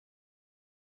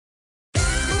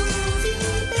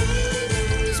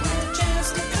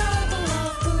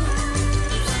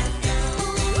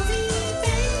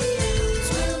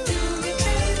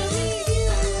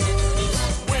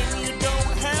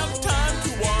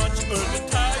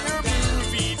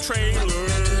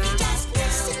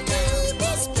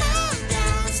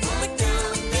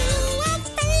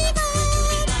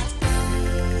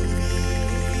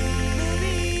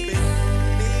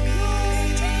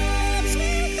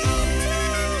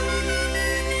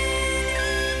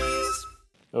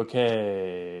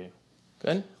Okay.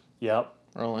 Good? Yep.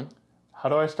 Rolling. How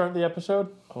do I start the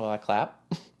episode? Well, I clap.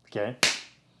 Okay.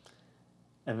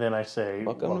 And then I say...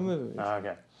 Welcome to movies.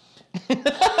 Okay.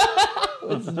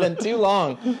 It's been too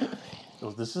long. So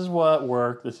this is what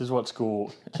work. This is what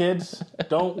school. Kids,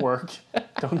 don't work.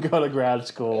 Don't go to grad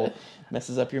school.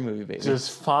 Messes up your movie, baby.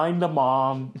 Just find a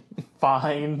mom.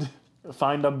 Find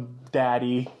a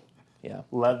daddy. Yeah.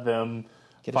 Let them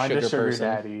Get find a sugar sugar person.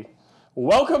 daddy.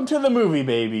 Welcome to the Movie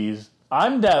Babies.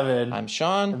 I'm Devin. I'm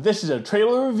Sean, This is a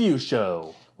trailer review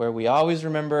show where we always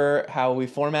remember how we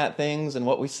format things and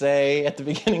what we say at the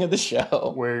beginning of the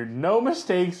show. where no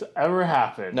mistakes ever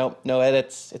happen. Nope, no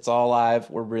edits. It's all live.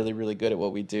 We're really, really good at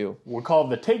what we do. We're called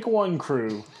the Take One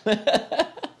Crew.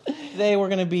 Today we're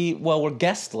going to be, we're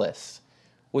guestless,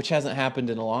 which hasn't happened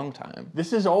in a long time.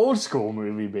 This is old school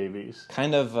Movie Babies.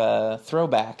 Kind of a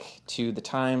throwback to the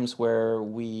times where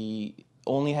we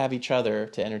only have each other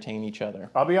to entertain each other.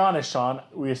 I'll be honest, Sean,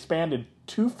 we expanded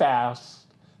too fast,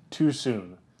 too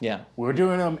soon. Yeah. We're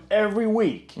doing them every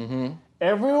week. Mm-hmm.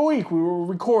 Every week we were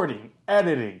recording,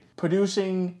 editing,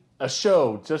 producing a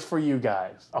show just for you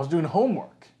guys. I was doing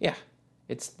homework. Yeah.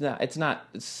 It's not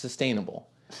sustainable.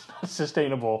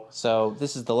 Sustainable. So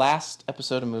this is the last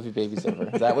episode of Movie Babies ever.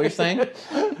 Is that what you're saying?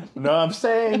 No, I'm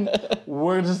saying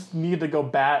we just need to go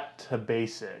back to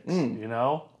basics, you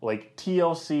know? Like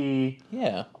TLC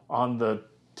Yeah. on the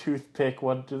toothpick,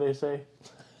 what do they say?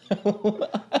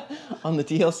 On the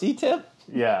TLC tip?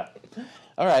 Yeah.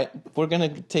 All right. We're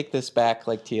going to take this back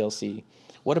like TLC.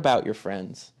 What about your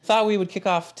friends? Thought we would kick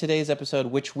off today's episode,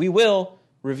 which we will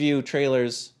review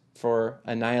trailers for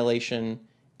Annihilation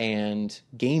and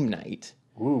Game Night,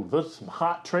 Ooh, those are some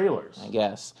hot trailers. I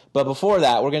guess. But before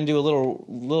that, we're going to do a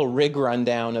little rig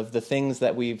rundown of the things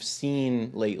that we've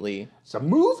seen lately. It's a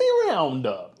movie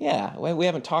roundup. Yeah, we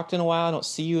haven't talked in a while. I don't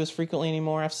see you as frequently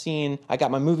anymore. I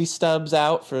got my movie stubs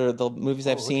out for the movies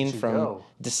I've look seen at you from go.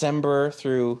 December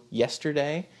through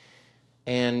yesterday.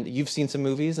 And you've seen some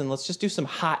movies, and let's just do some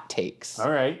hot takes.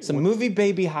 All right. Some movie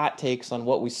baby hot takes on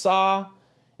what we saw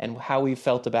and how we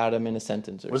felt about them in a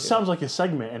sentence or Well, it two. sounds like a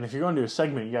segment, and if you're going to do a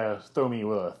segment, you gotta throw me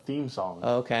with a theme song.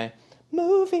 Okay.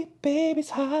 Movie babies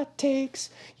hot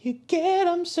takes. You get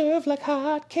them served like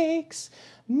hot cakes.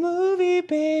 Movie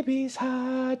babies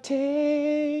hot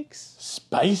takes.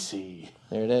 Spicy.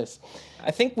 There it is. I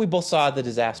think we both saw The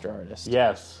Disaster Artist.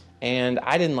 Yes. And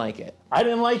I didn't like it. I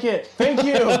didn't like it. Thank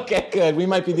you. Okay, good. We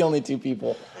might be the only two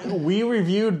people. We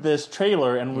reviewed this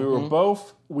trailer, and we were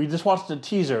both... We just watched the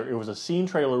teaser. It was a scene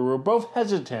trailer. We were both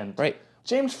hesitant. Right.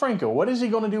 James Franco, what is he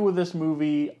going to do with this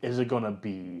movie? Is it going to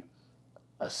be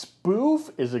a spoof?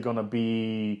 Is it going to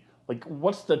be... Like,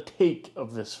 what's the take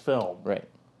of this film? Right.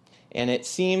 And it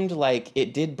seemed like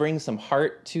it did bring some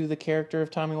heart to the character of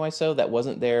Tommy Wiseau that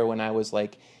wasn't there when I was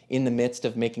like in the midst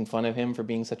of making fun of him for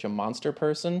being such a monster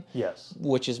person. Yes.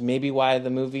 Which is maybe why the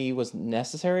movie was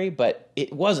necessary, but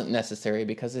it wasn't necessary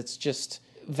because it's just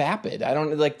vapid. I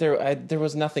don't like there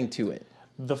was nothing to it.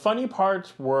 The funny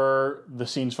parts were the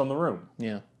scenes from The Room.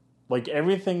 Yeah. Like,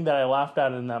 everything that I laughed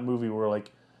at in that movie were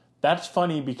like, that's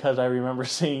funny because I remember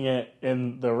seeing it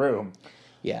in The Room.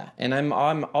 Yeah, and I'm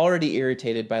already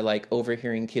irritated by like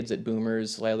overhearing kids at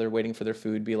Boomers while they're waiting for their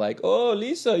food be like, "Oh,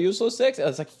 Lisa, you're so sexy."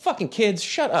 It's like, fucking kids,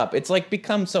 shut up. It's like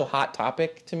become so Hot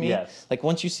Topic to me. Yes. Like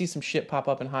once you see some shit pop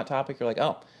up in Hot Topic, you're like,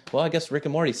 "Oh, well, I guess Rick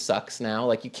and Morty sucks now."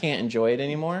 Like you can't enjoy it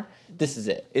anymore. This is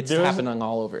it. It's happening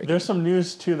all over again. There's some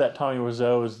news too that Tommy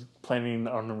Wiseau is planning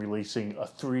on releasing a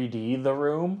 3D The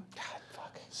Room. God,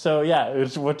 fuck. So yeah,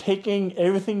 we're taking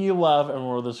everything you love and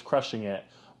we're just crushing it.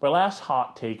 My last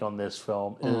hot take on this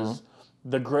film is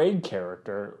the Greg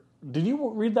character. Did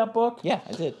you read that book? Yeah,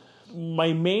 I did.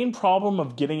 My main problem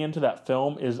of getting into that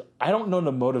film is I don't know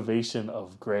the motivation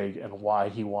of Greg and why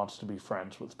he wants to be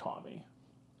friends with Tommy.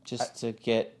 Just to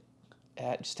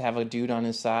have a dude on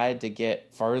his side to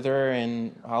get farther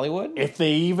in Hollywood. If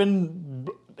they even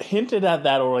hinted at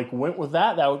that or like went with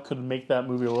that could make that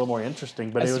movie a little more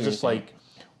interesting. But I it see was what just you're like,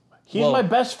 he's my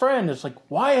best friend. It's like,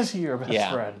 why is he your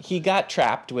best friend? He got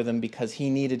trapped with him because he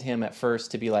needed him at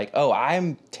first to be like, "Oh,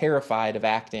 I'm terrified of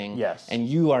acting. Yes. And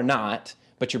you are not,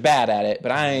 but you're bad at it.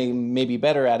 But I may be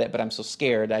better at it, but I'm so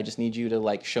scared. I just need you to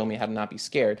like show me how to not be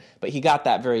scared." But he got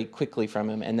that very quickly from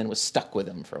him and then was stuck with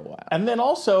him for a while. And then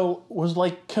also was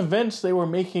like convinced they were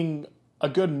making a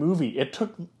good movie. It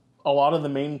took a lot of the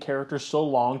main characters so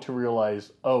long to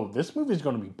realize, oh, this movie's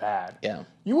going to be bad. Yeah.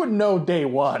 You would know day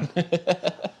one.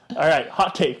 All right,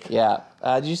 hot take. Yeah.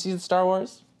 Did you see the Star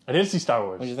Wars? I didn't see Star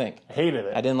Wars. What did you think? I hated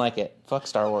it. I didn't like it. Fuck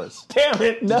Star Wars. Damn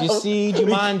it, no. Did you see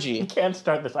Jumanji? You can't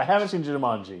start this. I haven't seen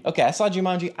Jumanji. Okay, I saw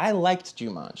Jumanji. I liked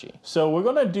Jumanji. So we're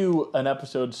going to do an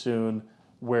episode soon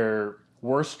where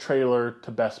worst trailer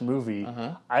to best movie.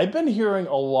 I've been hearing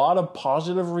a lot of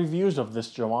positive reviews of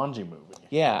this Jumanji movie.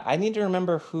 Yeah, I need to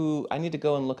remember I need to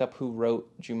go and look up who wrote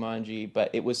Jumanji, but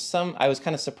it was I was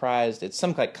kind of surprised. It's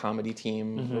some like comedy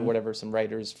team or whatever, some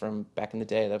writers from back in the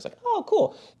day that I was like, oh,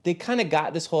 cool. They kind of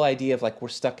got this whole idea of like we're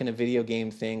stuck in a video game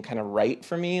thing kind of right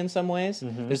for me in some ways.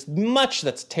 There's much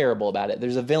that's terrible about it.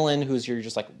 There's a villain you're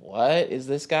just like, what is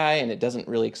this guy? And it doesn't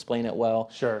really explain it well.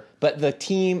 Sure. But the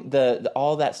team, the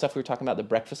all that stuff we were talking about, the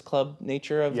Breakfast Club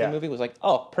nature of the movie was like,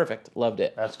 oh, perfect. Loved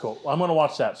it. That's cool. I'm going to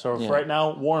watch that. So right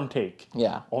now, warm take.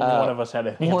 Yeah. Only one of us had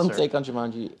an answer. Warm take on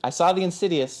Jumanji. I saw the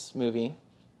Insidious movie.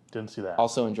 Didn't see that.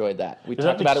 Also enjoyed that. We Is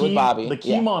talked that about it with Bobby. The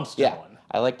key monster one.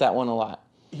 I like that one a lot.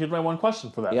 Here's my one question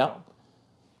for that film.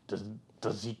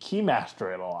 Does he key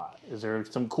master it a lot? Is there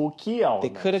some cool key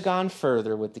elements? They could have gone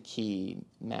further with the key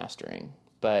mastering,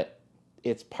 but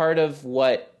it's part of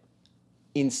what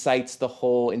incites the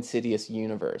whole Insidious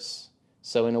universe.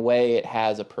 So in a way, it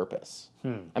has a purpose.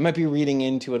 I might be reading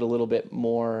into it a little bit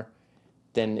more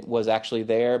than was actually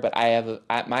there, but I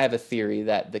have a theory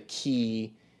that the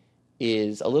key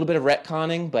is a little bit of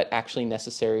retconning, but actually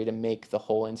necessary to make the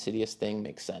whole Insidious thing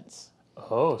make sense.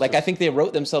 Oh, like I think they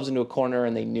wrote themselves into a corner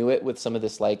and they knew it with some of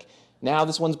this like, now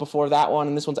this one's before that one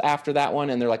and this one's after that one,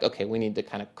 and they're like, okay, we need to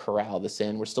kind of corral this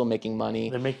in. We're still making money.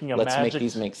 They're making Let's make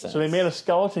these make sense. So they made a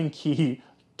skeleton key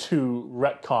to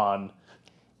retcon.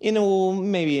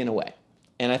 Maybe in a way.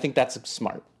 And I think that's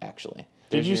smart, actually.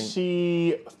 Did you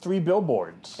see 3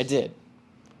 Billboards? I did.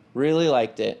 Really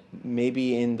liked it.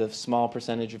 Maybe in the small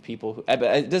percentage of people who... But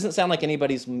it doesn't sound like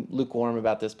anybody's lukewarm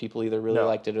about this. People either really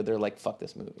liked it or they're like, fuck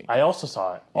this movie. I also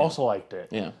saw it. Yeah. Also liked it.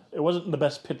 Yeah. It wasn't the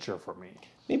best picture for me.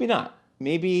 Maybe not.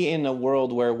 Maybe in a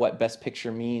world where what best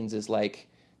picture means is like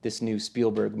this new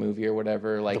Spielberg movie or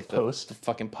whatever. Like The Post. The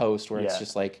fucking Post where it's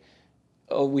just like...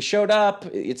 Oh, we showed up.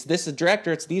 It's this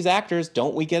director. It's these actors.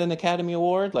 Don't we get an Academy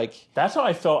Award? Like that's how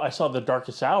I felt. I saw The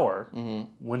Darkest Hour.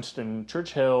 Winston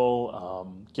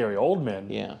Churchill, Gary Oldman.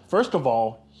 Yeah. First of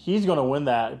all, he's going to win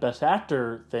that Best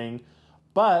Actor thing,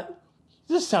 but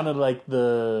this sounded like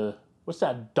what's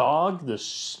that dog? The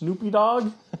Snoopy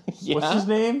dog. Yeah. What's his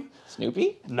name?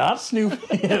 Snoopy? Not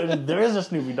Snoopy. There is a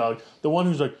Snoopy dog. The one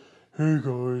who's like, "Hey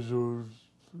guys,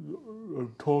 I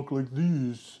talk like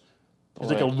this." He's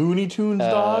like a Looney Tunes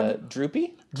dog.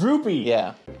 Droopy? Droopy.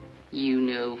 Yeah. You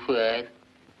know what?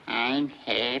 I'm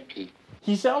happy.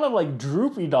 He sounded like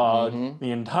Droopy Dog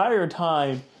the entire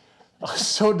time. I was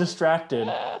so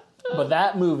distracted. But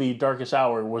that movie, Darkest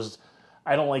Hour, was...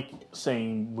 I don't like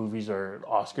saying movies are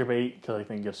Oscar bait because I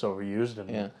think it's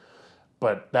overused.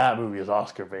 But that movie is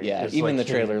Oscar bait. Yeah, it's even like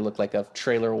the trailer looked like a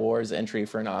Trailer Wars entry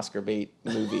for an Oscar bait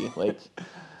movie. Like...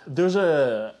 There's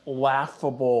a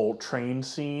laughable train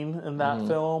scene in that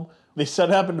film. They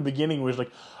set up in the beginning where it's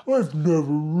like, I've never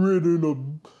ridden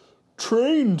a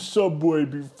train subway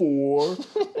before.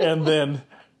 And then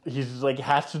he's like,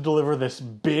 has to deliver this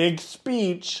big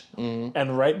speech.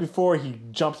 And right before he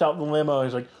jumps out the limo,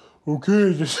 he's like,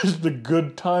 okay, this is the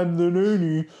good time than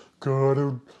any.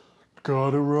 Gotta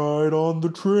ride on the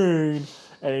train.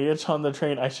 And he gets on the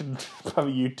train. I should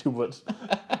probably YouTube what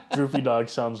Droopy Dog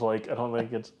sounds like. I don't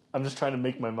think it's... I'm just trying to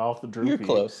make my mouth droopy. You're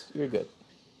close. You're good.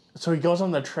 So he goes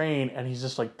on the train, and he's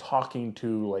just, like, talking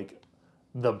to, like,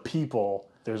 the people.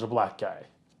 There's a black guy.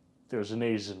 There's an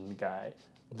Asian guy.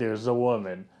 There's a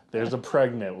woman. There's a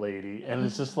pregnant lady. And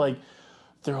it's just like...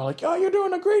 They're all like, oh, you're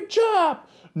doing a great job.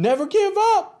 Never give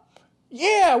up.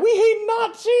 Yeah, we hate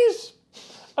Nazis.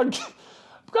 I'm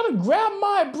gonna grab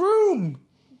my broom.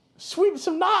 Sweep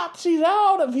some Nazis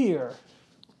out of here.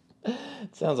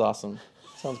 Sounds awesome.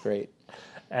 Sounds great.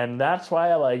 And that's why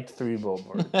I liked 3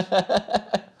 Billboards.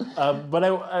 But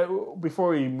I before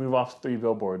we move off 3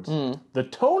 Billboards, the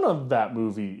tone of that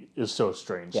movie is so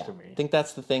strange to me. I think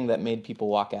that's the thing that made people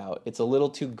walk out. It's a little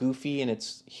too goofy in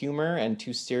its humor and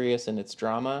too serious in its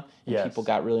drama, and people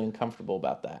got really uncomfortable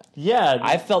about that. Yeah.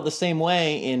 I felt the same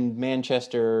way in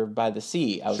Manchester by the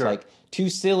Sea. I was like,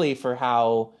 too silly for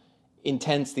how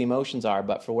intense the emotions are,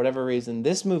 but for whatever reason,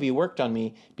 this movie worked on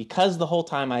me because the whole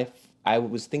time I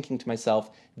was thinking to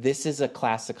myself, this is a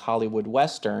classic Hollywood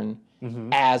Western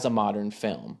as a modern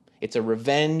film. It's a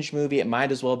revenge movie. It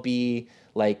might as well be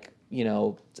like, you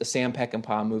know, a Sam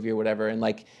Peckinpah movie or whatever. And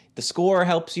like the score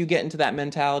helps you get into that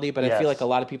mentality, but I feel like a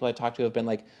lot of people I talked to have been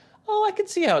like, oh, I could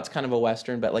see how it's kind of a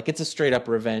Western, but like it's a straight up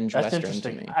revenge Western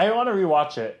to me. I want to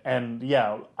rewatch it, and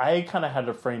I kind of had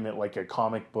to frame it like a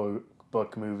comic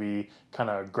book movie, kind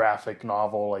of graphic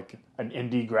novel, like an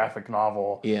indie graphic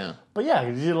novel. Yeah. But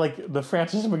like the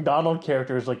Francis McDonald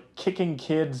character is like kicking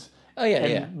kids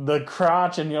in the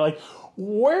crotch, and you're like,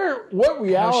 what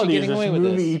reality is getting this away with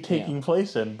movie this? taking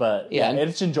place in? But Yeah, yeah,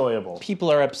 it's enjoyable.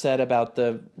 People are upset about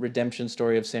the redemption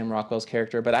story of Sam Rockwell's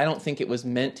character, but I don't think it was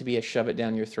meant to be a shove it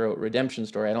down your throat redemption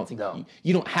story. I don't think No.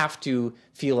 you don't have to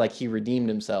feel like he redeemed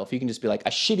himself. You can just be like,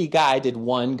 a shitty guy did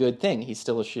one good thing. He's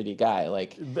still a shitty guy.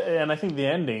 Like, And I think the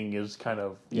ending is kind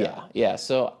of yeah.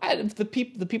 So the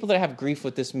people that have grief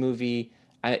with this movie,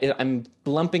 I'm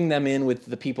lumping them in with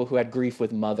the people who had grief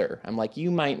with Mother. I'm like,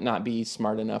 you might not be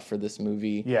smart enough for this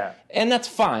movie. Yeah. And that's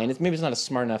fine. Maybe it's not a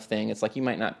smart enough thing. It's like you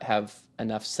might not have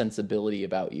enough sensibility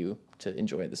about you to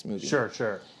enjoy this movie.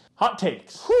 Sure. Hot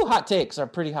takes. Whew, hot takes are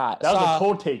pretty hot. That was a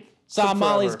cold take. Saw Took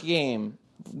Molly's forever. Game.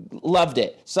 Loved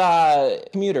it. Saw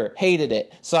Commuter. Hated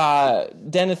it. Saw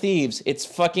Den of Thieves. It's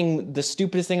fucking the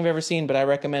stupidest thing I've ever seen, but I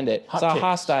recommend it. Saw takes.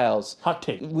 Hostiles. Hot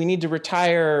take. We need to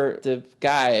retire the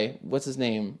guy. What's his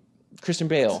name? Christian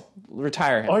Bale.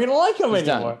 Retire him. Oh, you don't like him He's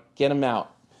anymore. done. Get him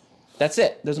out. That's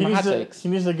it. Those are my hot takes. He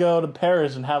needs to go to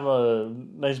Paris and have a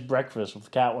nice breakfast with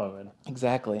Catwoman.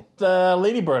 Exactly. The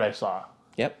Lady Bird I saw.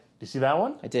 Yep. You see that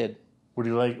one? I did. What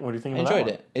do you like? What do you think I of that enjoyed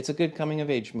one? it. It's a good coming of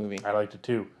age movie. I liked it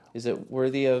too. Is it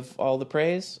worthy of all the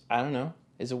praise? I don't know.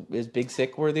 Is Big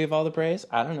Sick worthy of all the praise?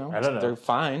 I don't know. I don't know. They're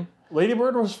fine. Lady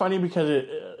Bird was funny because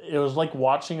it was like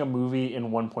watching a movie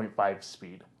in 1.5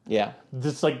 speed. Yeah.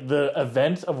 Just like the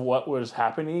events of what was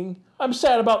happening. I'm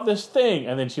sad about this thing,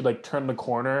 and then she'd like turn the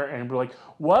corner and be like,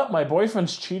 "What? My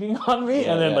boyfriend's cheating on me?"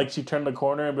 Yeah, and then yeah. like she turned the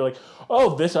corner and be like,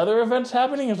 "Oh, this other event's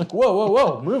happening." It's like,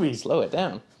 whoa, movies. Slow it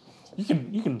down.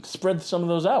 You can spread some of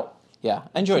those out. Yeah.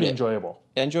 I enjoyed Pretty it. enjoyable.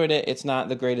 I enjoyed it. It's not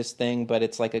the greatest thing, but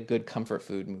it's like a good comfort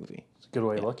food movie. It's a good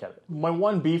way to look at it. My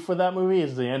one beef with that movie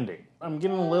is the ending. I'm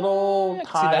getting a little I can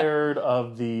see that. tired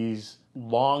of these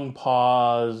long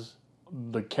pause,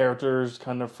 the characters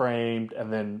kind of framed,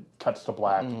 and then cuts to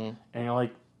black. Mm-hmm. And you're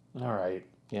like, all right.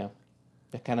 Yeah.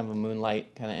 That kind of a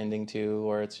Moonlight kind of ending too,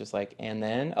 where it's just like, and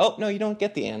then, oh, no, you don't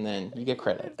get the and then. You get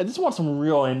credit. I just want some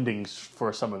real endings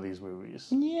for some of these movies.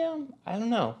 Yeah, I don't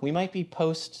know. We might be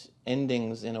post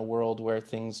endings in a world where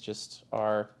things just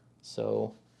are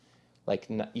so, like,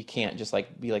 you can't just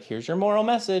like be like, here's your moral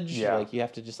message. Yeah. Like you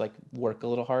have to just like work a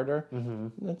little harder. Mm-hmm.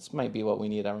 That's might be what we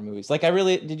need in our movies. Like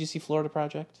did you see Florida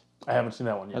Project? I haven't seen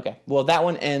that one yet. Okay, well that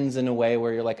one ends in a way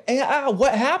where you're like,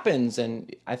 what happens?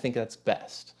 And I think that's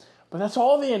best. But that's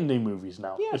all the ending movies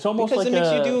now. Yeah, It's almost because like it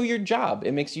makes you do your job.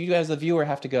 It makes you as the viewer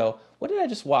have to go, what did I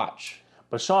just watch?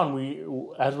 But Sean,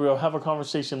 as we'll have a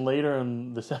conversation later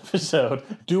in this episode,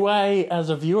 do I, as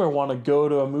a viewer, want to go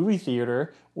to a movie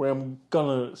theater where I'm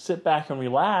gonna sit back and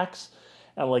relax,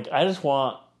 and like I just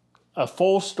want a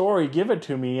full story, give it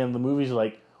to me, and the movie's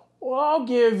like, well, I'll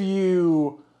give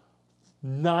you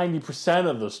 90%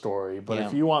 of the story, but Yeah.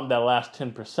 if you want that last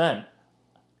 10%,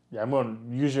 I'm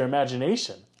going to use your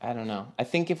imagination. I don't know. I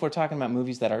think if we're talking about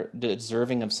movies that are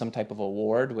deserving of some type of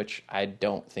award, which I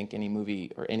don't think any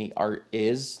movie or any art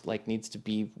is, like needs to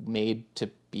be made to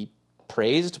be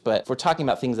praised, but if we're talking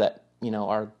about things that,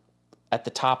 are at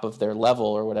the top of their level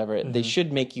or whatever, they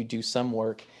should make you do some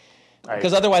work.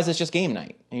 Because otherwise it's just game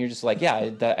night. And you're just like,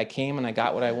 yeah, I came and I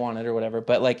got what I wanted or whatever.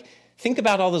 But like, think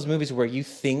about all those movies where you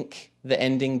think the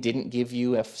ending didn't give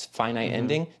you a finite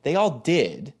ending. They all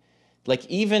did. Like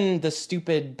even the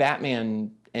stupid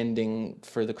Batman ending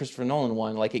for the Christopher Nolan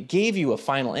one, like it gave you a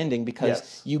final ending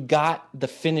because you got the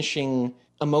finishing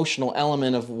emotional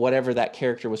element of whatever that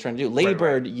character was trying to do. Lady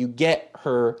Bird, you get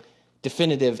her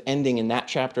definitive ending in that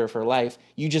chapter of her life.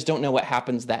 You just don't know what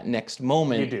happens that next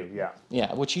moment. You do, yeah.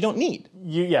 Yeah, which you don't need.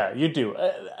 You do.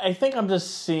 I think I'm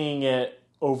just seeing it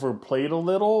overplayed a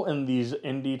little in these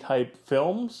indie type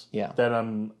films. Yeah.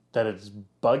 That it's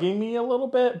bugging me a little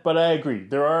bit, but I agree.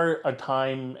 There are a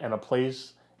time and a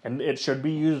place, and it should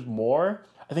be used more.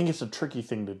 I think it's a tricky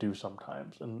thing to do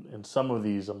sometimes. And in some of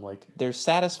these, I'm like... They're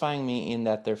satisfying me in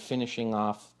that they're finishing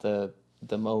off the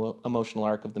emotional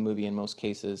arc of the movie in most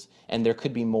cases, and there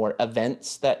could be more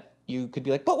events that you could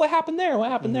be like, but what happened there?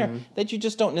 What happened there? That you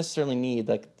just don't necessarily need.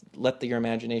 Like, let your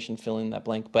imagination fill in that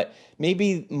blank. But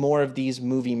maybe more of these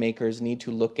movie makers need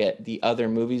to look at the other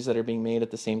movies that are being made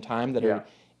at the same time that are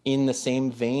in the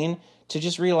same vein to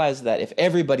just realize that if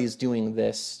everybody's doing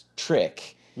this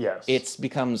trick, it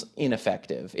becomes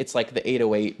ineffective. It's like the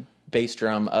 808 bass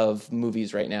drum of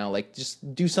movies right now. Like,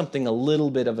 just do something a little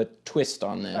bit of a twist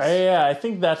on this. I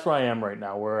think that's where I am right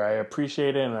now, where I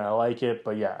appreciate it and I like it,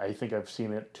 but I think I've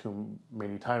seen it too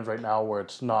many times right now where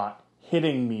it's not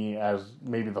hitting me as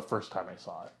maybe the first time I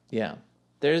saw it. Yeah.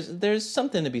 There's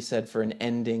something to be said for an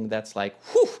ending that's like,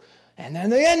 whew, and then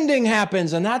the ending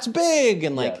happens, and that's big.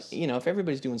 And like, if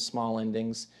everybody's doing small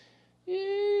endings,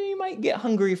 you might get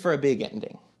hungry for a big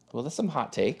ending. Well, that's some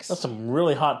hot takes. That's some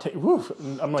really hot take. Woof.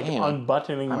 I'm like Damn.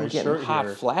 unbuttoning my I'm getting shirt hot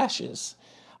here. flashes.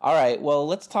 All right, well,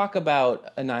 let's talk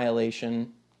about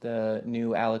Annihilation, the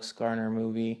new Alex Garner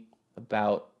movie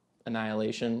about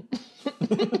annihilation.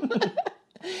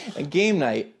 A Game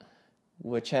Night,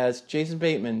 which has Jason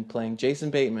Bateman playing Jason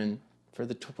Bateman for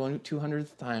the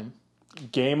 200th time.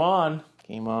 Game on.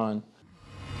 Game on.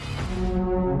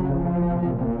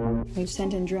 We've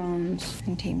sent in drones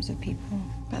and teams of people,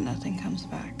 but nothing comes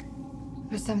back.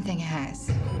 But something has.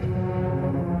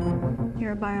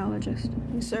 You're a biologist.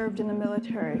 You served in the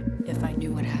military. If I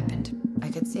knew what happened, I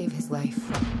could save his life.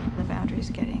 The boundary's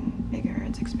getting bigger,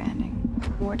 it's expanding.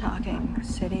 We're talking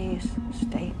cities,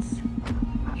 states.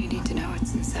 You need to know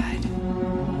what's inside.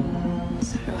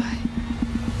 So do I.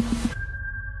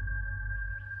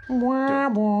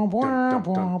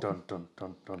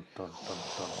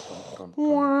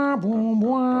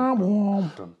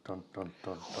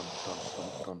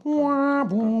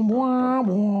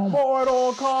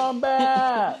 Mortal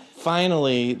Kombat.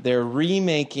 Finally, they're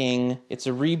remaking. It's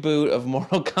a reboot of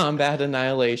Mortal Kombat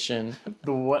Annihilation.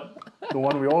 The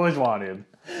one we always wanted.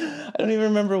 I don't even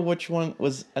remember which one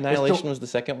was Annihilation. Was the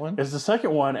second one? It's the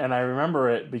second one, and I remember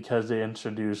it because they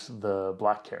introduced the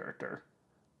black character.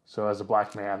 So as a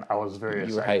black man, I was very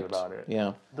You were excited hyped. about it.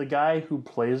 Yeah. The guy who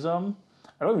plays him,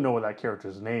 I don't even know what that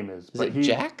character's name is. Is it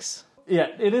Jax? Yeah,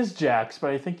 it is Jax, but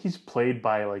I think he's played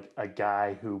by like a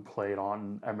guy who played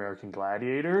on American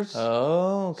Gladiators.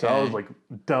 Oh, okay. So I was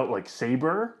like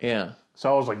Saber. Yeah.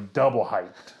 So I was like double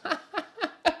hyped.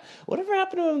 Whatever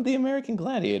happened to the American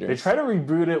Gladiators? They tried to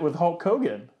reboot it with Hulk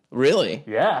Hogan. Really?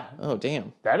 Yeah, Oh,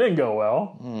 damn. that didn't go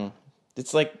well.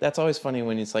 It's like, that's always funny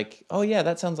when it's like, oh yeah,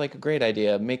 that sounds like a great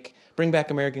idea. Bring back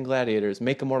American Gladiators,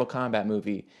 make a Mortal Kombat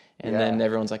movie. And then Yeah.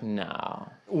 everyone's like, no.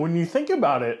 When you think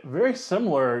about it, very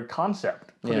similar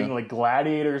concept. Putting Yeah. like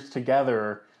gladiators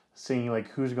together, seeing like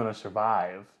who's going to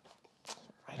survive.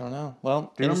 I don't know.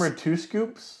 Well, Do you remember Two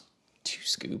Scoops? Two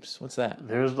Scoops? What's that?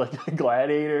 There's like a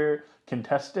gladiator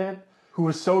contestant who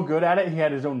was so good at it, he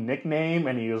had his own nickname,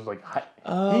 and he was like,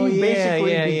 Oh, he yeah.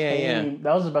 became.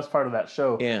 That was the best part of that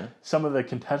show. Yeah. Some of the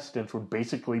contestants would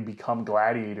basically become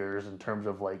gladiators in terms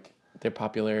of like, Their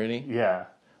popularity? yeah,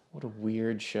 What a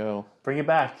weird show. bring it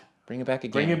back. Bring it back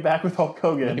again. Bring it back with Hulk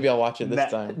Hogan. Maybe I'll watch it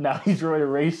this time. Now he's really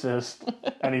racist,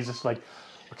 and he's just like,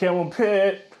 okay, I'm gonna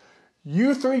pit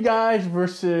you three guys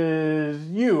versus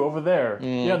you over there.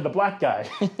 Mm. Yeah, the black guy.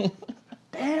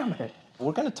 Damn it.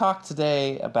 We're going to talk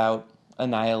today about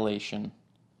Annihilation,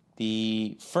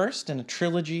 the first in a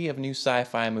trilogy of new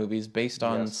sci-fi movies based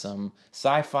on Yes. some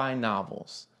sci-fi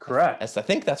novels. Correct. I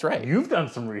think that's right. You've done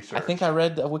some research. I think I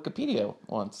read a Wikipedia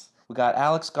once. We got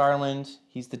Alex Garland.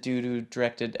 He's the dude who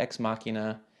directed Ex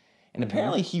Machina. And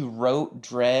apparently he wrote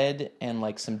Dread and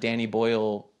like some Danny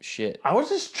Boyle shit. I was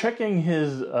just checking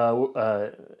his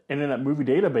Internet Movie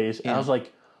Database, and I was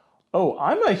like, oh,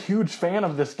 I'm a huge fan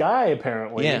of this guy,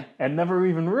 apparently, Yeah. and never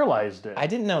even realized it. I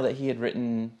didn't know that he had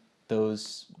written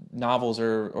those novels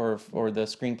or the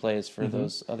screenplays for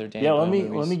those other Danny yeah, Boyle let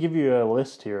movies. me give you a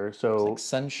list here. So, Like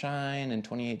Sunshine and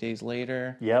 28 Days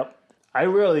Later. yep, I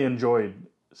really enjoyed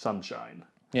Sunshine.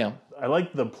 Yeah, I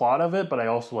like the plot of it, but I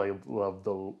also love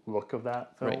the look of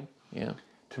that film. right. Yeah,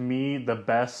 To me, the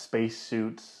best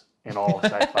spacesuits in all of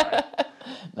sci-fi.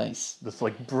 nice. This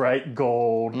like bright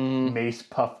gold, Mace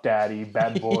Puff Daddy,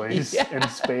 bad boys in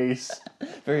space.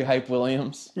 Very hype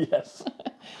Williams. Yes.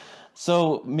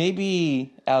 So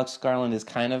maybe Alex Garland is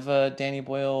kind of a Danny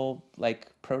Boyle like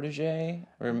protege,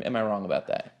 or am I wrong about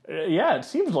that? Yeah, it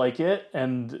seems like it,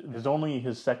 and it's only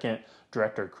his second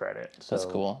director credit. So That's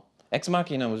cool. Ex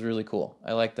Machina was really cool.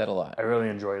 I like that a lot. I really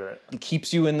enjoyed it. It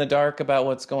keeps you in the dark about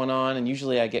what's going on, and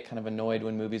usually I get kind of annoyed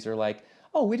when movies are like,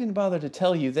 oh, we didn't bother to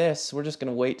tell you this. We're just going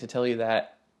to wait to tell you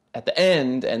that at the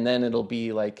end, and then it'll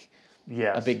be like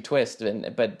Yes. a big twist.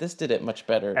 But this did it much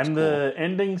better. It's And cool. the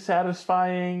ending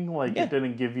satisfying. Like Yeah. it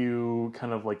didn't give you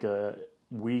kind of like a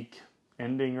weak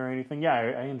ending or anything. Yeah,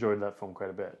 I enjoyed that film quite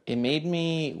a bit. It made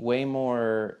me way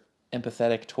more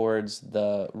empathetic towards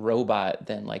the robot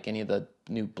than like any of the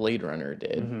new Blade Runner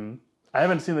did. I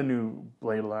haven't seen the new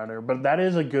Blade Runner, but that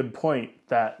is a good point.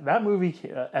 That movie,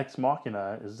 Ex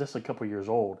Machina, is just a couple years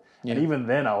old, and even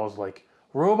then I was like,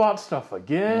 robot stuff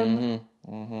again.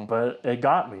 But it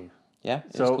got me. Yeah,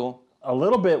 it So was cool. a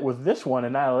little bit with this one,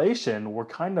 Annihilation, we're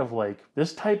kind of like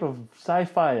this type of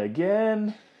sci-fi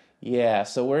again. Yeah,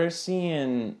 so we're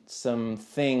seeing some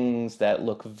things that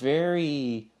look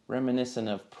very reminiscent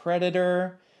of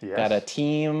Predator. Yes. Got a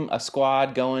team, a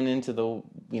squad going into the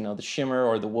the shimmer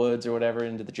or the woods or whatever,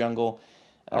 into the jungle.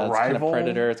 It's kind of Arrival.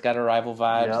 Predator. It's got Arrival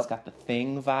vibes. Yep. It's got the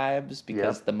Thing vibes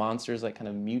because Yep. the monster's like kind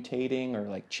of mutating or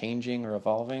like changing or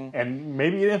evolving. And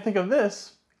maybe you didn't think of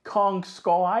this. Kong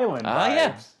Skull Island vibes.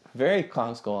 Yeah. Very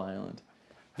Kong Skull Island.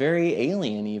 Very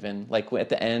Alien even. Like at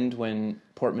the end when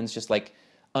Portman's just like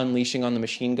unleashing on the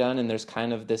machine gun and there's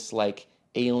kind of this like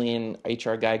alien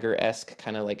H.R. Geiger-esque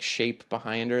kind of like shape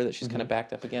behind her that she's kind of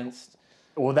backed up against.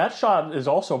 Well, that shot is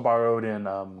also borrowed in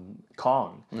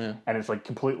Kong. Yeah. And it's like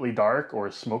completely dark or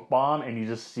a smoke bomb, and you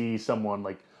just see someone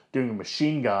like doing a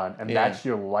machine gun, and Yeah. that's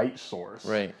your light source.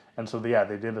 Right. And so, yeah,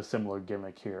 they did a similar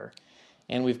gimmick here.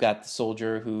 And we've got the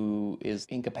soldier who is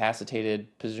incapacitated,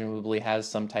 presumably has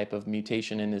some type of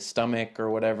mutation in his stomach or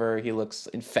whatever. He looks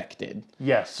infected.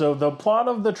 Yes, so the plot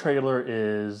of the trailer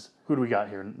is, who do we got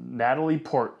here? Natalie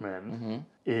Portman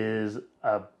is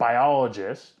a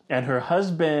biologist, and her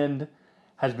husband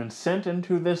has been sent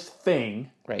into this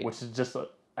thing, Right. which is just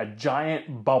a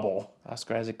giant bubble.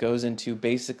 Oscar Isaac goes into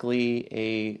basically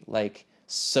a like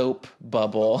soap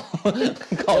bubble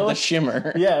called the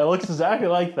Shimmer. Yeah, it looks exactly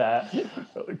like that.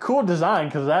 Cool design,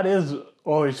 because that is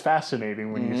always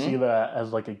fascinating when you see that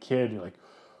as like a kid. You're like,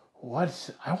 what?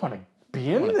 I want to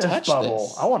be in this touch bubble.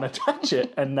 this. I want to touch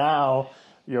it. And now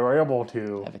you're able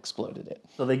to. I've exploded it.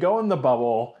 So they go in the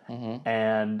bubble,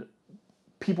 and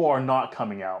people are not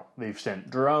coming out. They've sent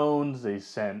drones, they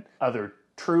sent other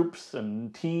troops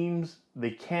and teams.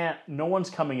 They can't, no one's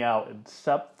coming out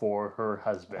except for her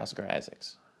husband. Oscar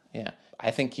Isaacs. Yeah. I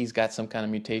think he's got some kind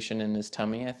of mutation in his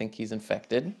tummy. I think he's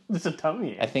infected. It's a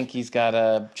tummy. I think he's got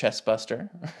a chest buster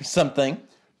or something.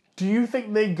 Do you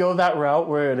think they go that route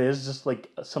where it is just like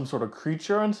some sort of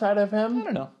creature inside of I him?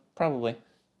 don't know. Probably.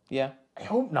 Yeah. I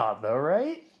hope not, though,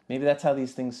 right? Maybe that's how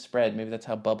these things spread. Maybe that's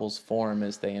how bubbles form,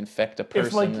 is they infect a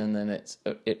person like- and then it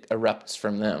erupts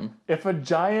from them. If a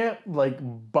giant like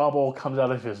bubble comes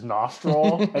out of his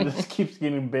nostril and just keeps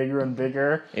getting bigger and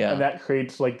bigger, Yeah. and that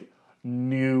creates like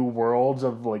new worlds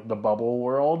of like the bubble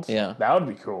worlds, Yeah. that would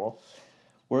be cool.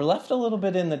 We're left a little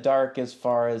bit in the dark as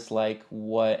far as like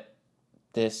what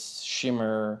this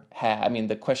Shimmer had. I mean,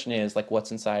 the question is like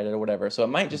what's inside it or whatever. So it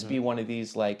might just be one of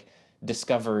these like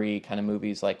Discovery kind of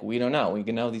movies. Like we don't know. We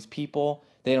can know these people.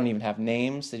 They don't even have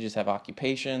names. They just have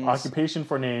occupations. Occupation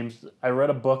for names. I read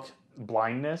a book,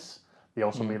 Blindness. They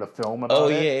also made a film about Oh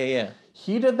it. yeah.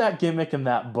 He did that gimmick in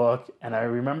that book, and I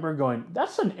remember going,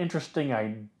 that's an interesting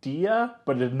idea,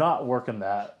 but it did not work in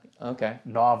that Okay.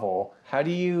 novel. How do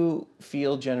you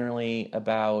feel generally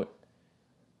about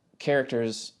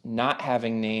characters not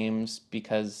having names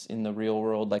because in the real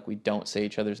world, like we don't say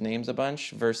each other's names a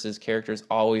bunch, versus characters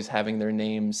always having their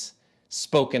names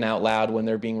spoken out loud when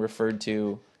they're being referred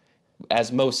to,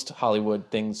 as most Hollywood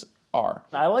things are?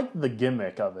 I like the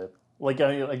gimmick of it. Like,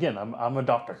 again, I'm a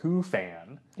Doctor Who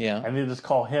fan, Yeah. and they just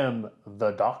call him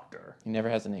the Doctor. He never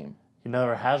has a name. He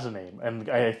never has a name, and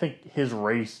I think his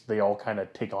race, they all kind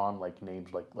of take on like names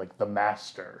like the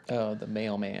Master, Oh, the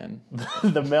mailman.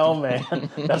 the Mailman.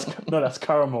 That's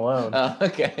Karl Malone. Oh,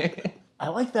 okay. I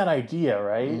like that idea,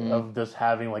 right? Of just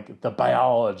having like the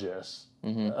biologist.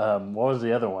 What was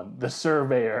the other one? The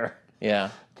surveyor. Yeah.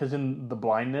 Because in the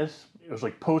Blindness, it was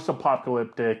like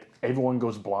post-apocalyptic. Everyone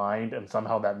goes blind, and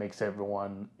somehow that makes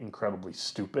everyone incredibly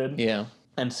stupid. Yeah.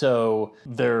 And so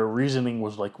their reasoning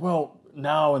was like, well,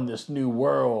 now in this new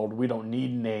world, we don't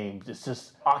need names. It's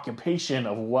just occupation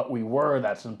of what we were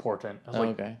that's important. I was like,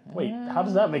 Okay. wait, how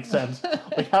does that make sense?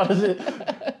 Like, how does it...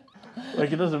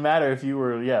 Like, it doesn't matter if you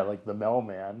were, like the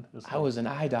mailman. It's I was an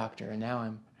eye doctor and now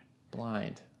I'm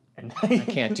blind. and I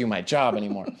can't do my job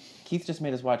anymore. Keith just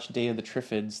made us watch Day of the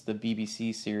Triffids, the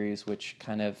BBC series, which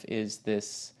kind of is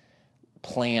this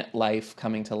plant life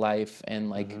coming to life and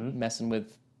like messing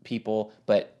with people.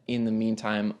 But in the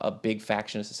meantime, a big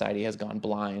faction of society has gone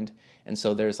blind. And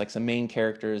so there's like some main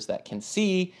characters that can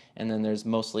see, and then there's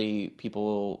mostly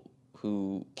people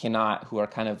who cannot, who are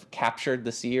kind of captured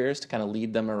the seers to kind of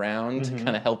lead them around, to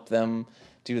kind of help them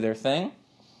do their thing.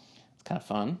 It's kind of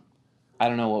fun. I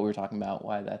don't know what we were talking about,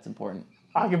 why that's important.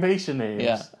 Occupation names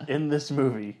Yeah. in this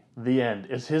movie. The end.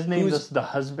 Is his name Who's- just the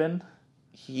husband?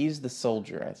 He's the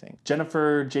soldier, I think.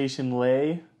 Jennifer Jason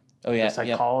Leigh, Oh yeah, the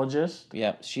psychologist.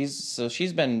 yeah.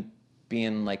 She's been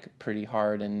being like pretty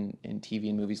hard in TV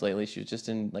and movies lately. She was just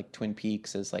in like Twin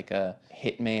Peaks as like a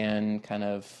hitman kind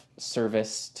of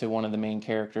service to one of the main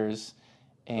characters,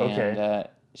 and Okay.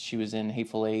 she was in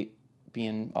Hateful Eight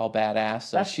being all badass.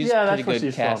 So That's- she's yeah, pretty that's where good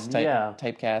she's cast from, yeah.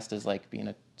 typecast as like being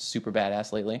a super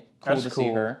badass lately. Cool That's to see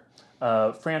cool.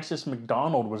 her. Frances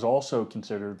McDonald was also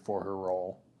considered for her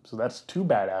role. So that's two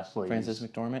badass ladies. Frances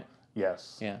McDormand.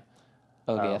 Yes. Yeah.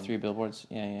 Oh yeah, Three Billboards.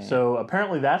 Yeah. So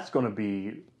apparently that's going to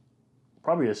be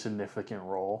probably a significant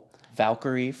role.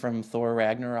 Valkyrie from Thor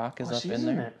Ragnarok is up she's in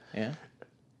in there. it. Yeah.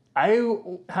 I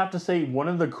have to say, one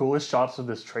of the coolest shots of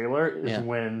this trailer is Yeah.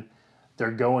 when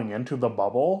they're going into the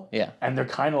bubble. Yeah. And they're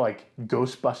kind of like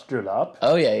Ghostbustered up.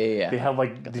 Oh yeah, yeah, yeah. They have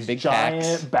like these big giant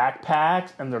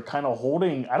backpacks, and they're kind of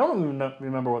holding. I don't even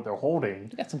remember what they're holding.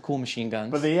 They got some cool machine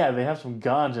guns. But they have some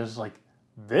guns. And it's like,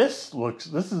 this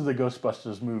is the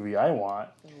Ghostbusters movie I want.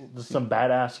 There's some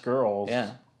badass girls.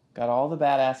 Yeah. Got all the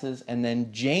badasses, and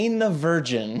then Jane the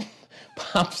Virgin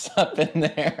pops up in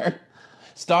there.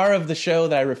 Star of the show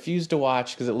that I refuse to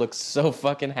watch because it looks so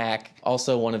fucking hack.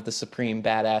 Also one of the supreme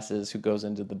badasses who goes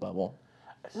into the bubble.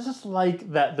 It's just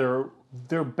like that they're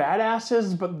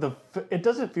badasses, but it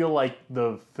doesn't feel like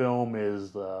the film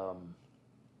is.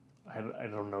 I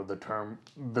don't know the term.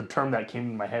 The term that came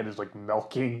to my head is like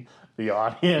milking the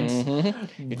audience.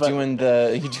 You're doing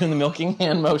the milking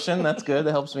hand motion. That's good.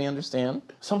 That helps me understand.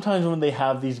 Sometimes when they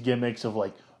have these gimmicks of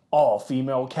like all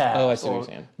female cast, Oh, I see what you're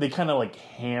saying. They kind of like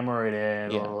hammer it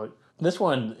in. Yeah. Or like, this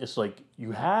one, it's like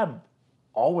you had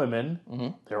all women. Mm-hmm.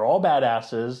 They're all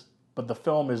badasses, but the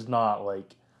film is not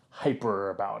like hyper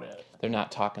about it. They're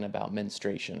not talking about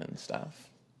menstruation and stuff.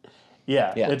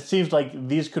 Yeah, Yeah. It seems like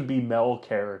these could be male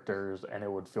characters, and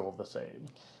it would feel the same.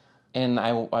 And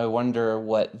I wonder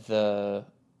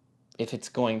if it's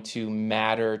going to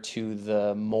matter to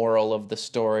the moral of the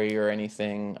story or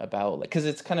anything about, like, because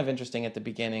it's kind of interesting at the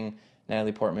beginning,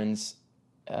 Natalie Portman's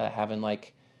having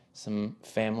like some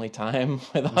family time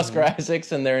with Oscar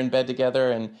Isaacs, and they're in bed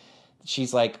together, and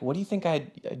she's like, what do you think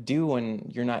I'd do when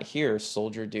you're not here,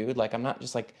 soldier dude? Like, I'm not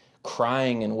just like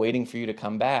crying and waiting for you to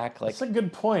come back. Like, That's a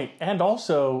good point. And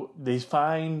also, they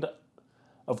find,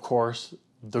 of course,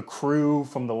 the crew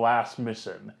from the last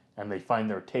mission, and they find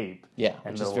their tape. yeah,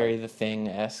 and which is they're very like, The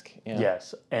Thing-esque. Yeah.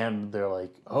 yes, and they're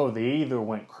like, oh, they either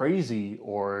went crazy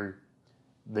or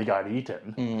they got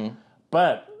eaten. Mm-hmm.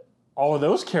 But all of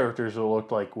those characters that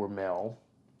looked like were male.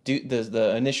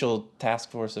 The initial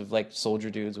task force of like soldier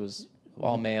dudes was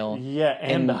all male. Yeah,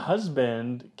 and And- the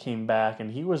husband came back,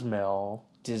 and he was male.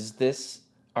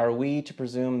 Are we to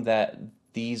presume that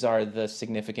these are the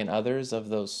significant others of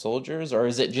those soldiers, or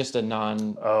is it just a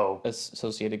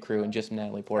non-associated crew and just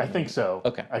Natalie Portman? I think so.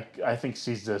 Okay. I think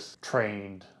she's just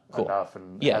trained Cool. enough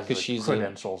and Yeah, has because the she's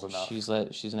credentials enough. she's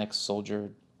an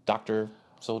ex-soldier, doctor.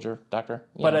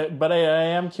 Yeah. But I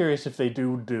am curious if they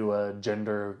do a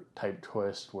gender type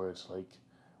twist where it's like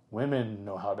women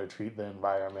know how to treat the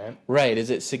environment. Right. Is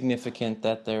it significant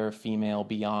that they're female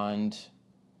beyond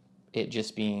it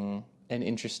just being an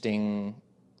interesting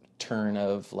turn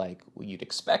of like you'd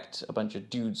expect a bunch of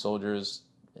dude soldiers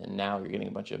and now you're getting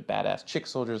a bunch of badass chick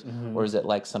soldiers? Or is it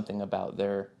like something about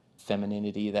their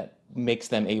femininity that makes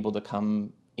them able to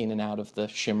come in and out of the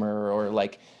shimmer or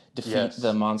like defeat Yes.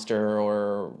 the monster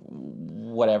or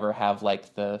whatever, have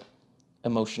like the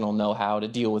emotional know-how to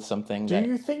deal with something Do that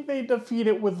you think they defeat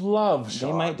it with love, they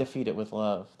Sean? might defeat it with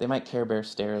love. They might Care Bear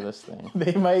stare this thing.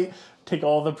 They might take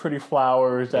all the pretty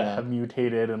flowers that Yeah. have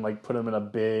mutated and like put them in a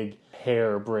big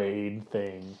hair braid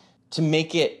thing. To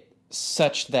make it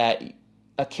such that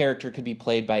a character could be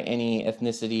played by any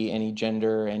ethnicity, any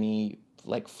gender, any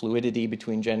like fluidity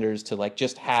between genders, to like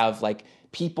just have like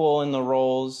people in the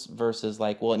roles versus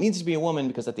like, well, it needs to be a woman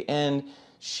because at the end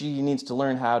she needs to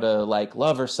learn how to like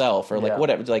love herself or like Yeah.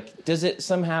 whatever. Like, does it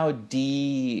somehow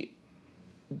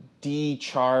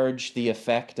decharge the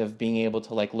effect of being able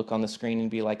to like look on the screen and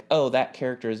be like, oh, that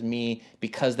character is me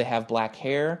because they have black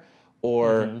hair?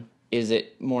 Or is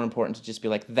it more important to just be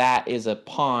like, that is a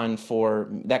pawn for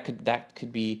that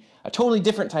could be a totally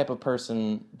different type of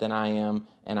person than I am,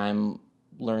 and I'm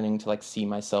learning to like see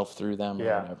myself through them or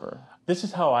Yeah. whatever. This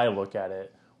is how I look at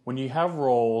it. When you have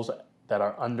roles that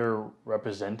are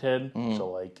underrepresented, so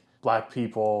like black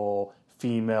people,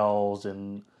 females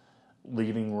in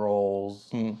leading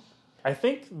roles, I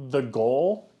think the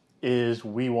goal is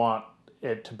we want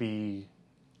it to be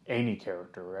any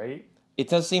character, right? It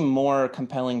does seem more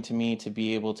compelling to me to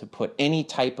be able to put any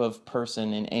type of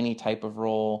person in any type of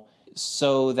role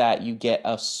so that you get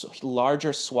a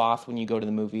larger swath when you go to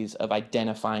the movies of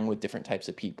identifying with different types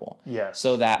of people. Yes.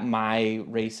 So that my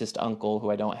racist uncle, who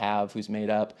I don't have, who's made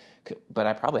up, but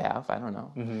I probably have, I don't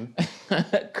know,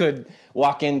 could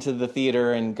walk into the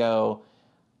theater and go,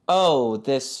 oh,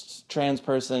 this trans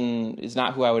person is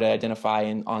not who I would identify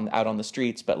out on the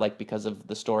streets, but like because of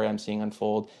the story I'm seeing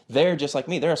unfold, they're just like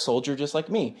me. They're a soldier just like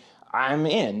me. I'm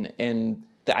in, and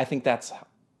I think that's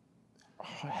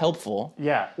helpful.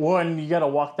 Yeah. Well, and you got to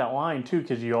walk that line too,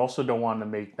 because you also don't want to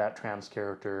make that trans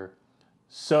character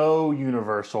so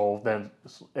universal that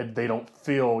they don't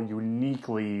feel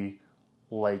uniquely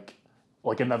like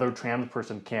another trans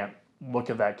person can't look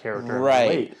at that character and Right.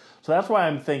 relate. So that's why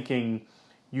I'm thinking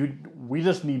we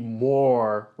just need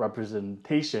more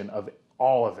representation of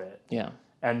all of it. Yeah.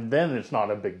 And then it's not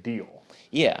a big deal.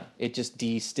 Yeah, it just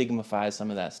destigmatifies some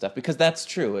of that stuff because that's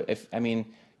true.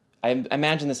 I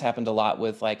imagine this happened a lot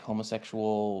with like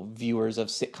homosexual viewers of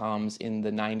sitcoms in the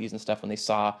 90s and stuff when they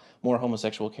saw more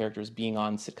homosexual characters being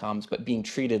on sitcoms but being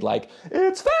treated like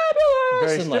it's fabulous.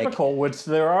 Very and like, typical, which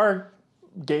there are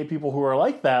gay people who are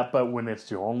like that, but when it's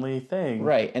the only thing.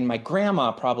 right, and my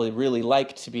grandma probably really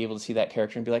liked to be able to see that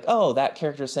character and be like, oh, that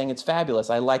character is saying it's fabulous.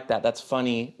 I like that. That's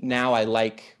funny. Now I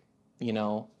like,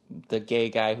 the gay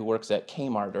guy who works at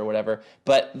Kmart or whatever.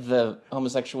 But the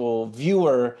homosexual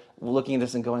viewer looking at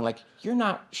this and going like, you're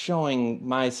not showing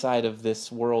my side of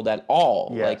this world at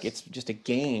all. Yes. Like, it's just a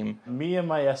game. Me and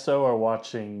my SO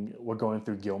we're going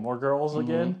through Gilmore Girls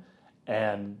again,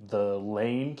 and the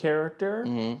Lane character,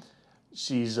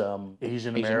 she's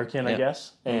Asian American, I yeah.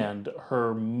 guess, and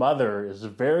her mother is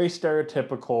very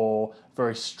stereotypical,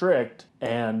 very strict,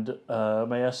 and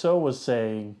my SO was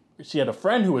saying she had a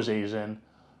friend who was Asian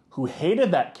who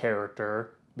hated that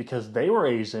character because they were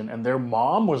Asian and their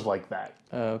mom was like that.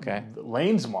 Oh, okay.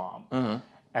 Lane's mom.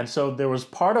 And so there was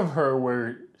part of her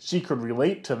where she could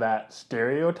relate to that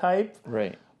stereotype,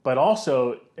 Right. but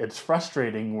also it's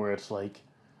frustrating where it's like,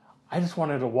 I just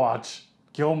wanted to watch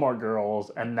Gilmore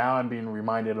Girls and now I'm being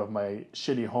reminded of my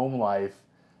shitty home life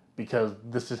because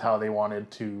this is how they wanted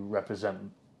to represent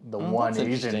the one that's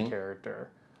Asian interesting. character.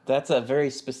 That's a very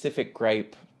specific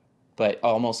gripe, but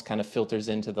almost kind of filters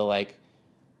into the like,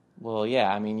 well,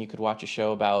 yeah, I mean, you could watch a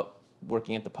show about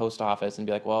working at the post office and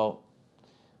be like, well,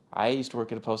 I used to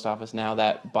work at a post office. Now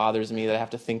that bothers me that I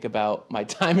have to think about my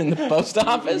time in the post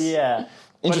office. Yeah.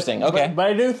 Interesting. But, Okay. But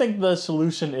I do think the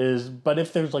solution is, but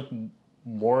if there's like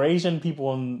more Asian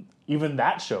people in even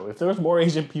that show, if there was more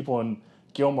Asian people in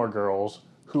Gilmore Girls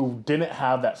who didn't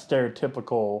have that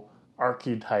stereotypical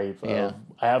archetype of, Yeah.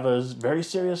 I have a very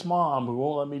serious mom who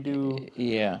won't let me do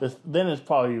Yeah. this, then it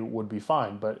probably would be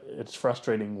fine. But it's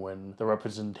frustrating when the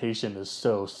representation is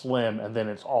so slim and then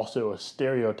it's also a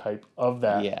stereotype of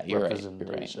that Yeah, you're right.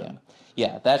 representation.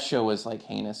 Yeah, that show was like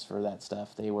heinous for that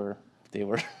stuff. They were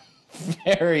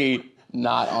very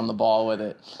not on the ball with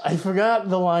it. I forgot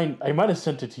the line. I might have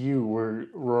sent it to you where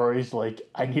Rory's like,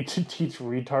 I need to teach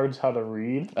retards how to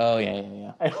read. Oh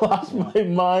yeah. I lost my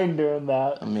mind during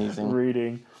that Amazing.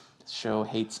 reading. This show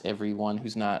hates everyone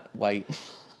who's not white.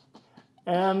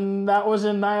 And that was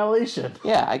Annihilation.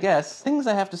 Yeah, I guess. Things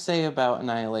I have to say about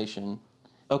Annihilation.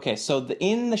 Okay, so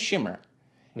in the Shimmer,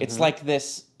 it's like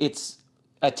this, it's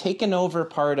a taken over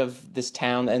part of this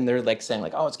town, and they're like saying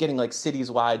like, oh, it's getting like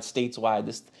cities-wide, states-wide,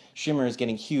 this Shimmer is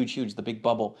getting huge, the big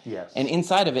bubble. Yes. And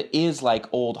inside of it is like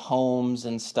old homes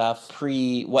and stuff,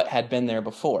 pre what had been there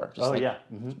before. Just Oh, like yeah.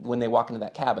 when they walk into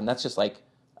that cabin, that's just like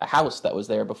a house that was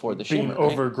there before the Being Shimmer.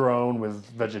 right? overgrown with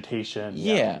vegetation.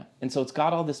 Yeah. And so it's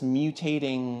got all this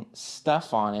mutating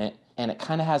stuff on it, and it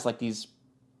kind of has like these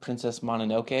Princess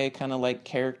Mononoke kind of like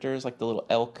characters, like the little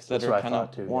elk that That's are what I kind of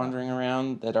thought too, yeah. wandering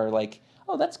around that are like,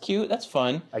 oh, that's cute, that's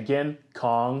fun. Again,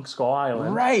 Kong, Skull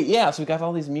Island. Right, yeah. So we got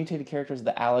all these mutated characters.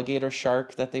 The alligator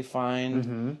shark that they find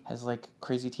Mm-hmm. has like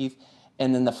crazy teeth.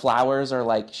 And then the flowers are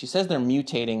like, she says they're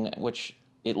mutating, which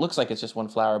it looks like it's just one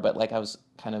flower, but like I was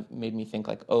kind of made me think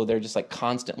like, oh, they're just like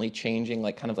constantly changing,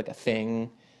 like kind of like a thing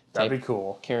That'd type be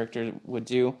cool. character would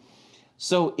do.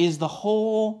 So is the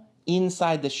whole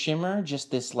inside the Shimmer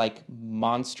just this like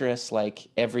monstrous, like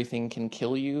everything can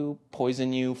kill you,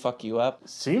 poison you, fuck you up?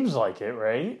 Seems like it,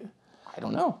 right? I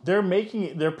don't know.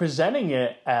 They're presenting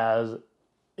it as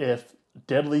if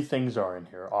deadly things are in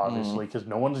here, obviously, because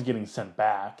no one's getting sent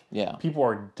back. Yeah. People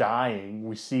are dying.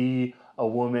 We see a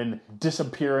woman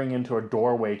disappearing into a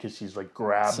doorway because she's like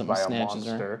grabbed Something by a snatches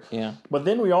monster. her. Yeah. But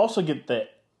then we also get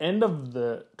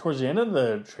towards the end of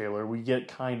the trailer, we get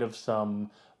kind of some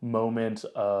moments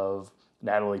of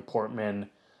Natalie Portman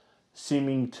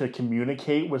seeming to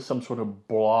communicate with some sort of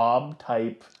blob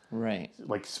type, Right.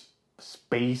 like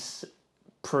space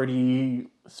pretty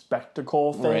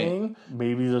spectacle thing.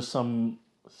 Maybe there's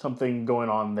something going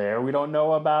on there we don't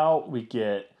know about. We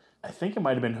get, I think it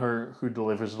might have been her who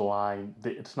delivers the line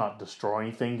that it's not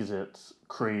destroying things, it's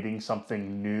creating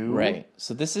something new. Right.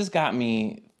 So this has got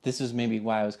me. This is maybe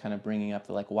why I was kind of bringing up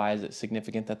the like, why is it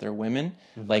significant that they're women?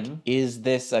 Like, is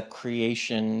this a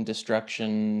creation,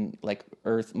 destruction, like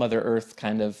Mother Earth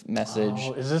kind of message?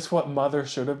 Oh, is this what Mother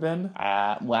should have been?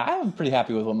 Well, I'm pretty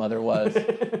happy with what Mother was,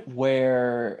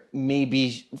 where maybe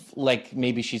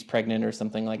she's pregnant or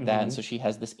something like that, and so she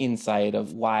has this insight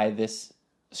of why this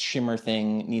shimmer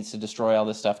thing needs to destroy all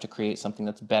this stuff to create something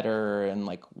that's better and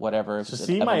like whatever. If So it's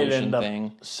an she might evolution end up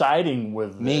thing. siding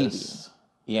with Maybe. this.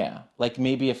 Yeah, like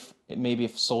maybe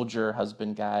if soldier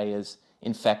husband guy is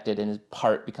infected and his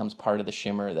becomes part of the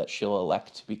shimmer, that she'll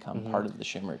elect to become part of the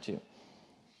shimmer too.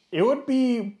 It would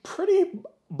be pretty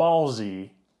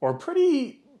ballsy or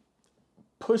pretty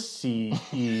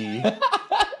pussy-y.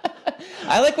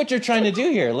 I like what you're trying to do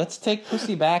here. Let's take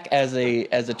pussy back as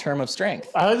a term of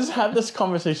strength. I just had this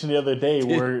conversation the other day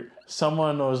where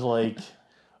someone was like,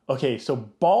 okay, so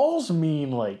balls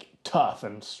mean like tough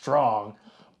and strong,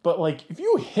 but like if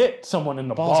you hit someone in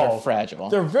the Balls are balls, fragile.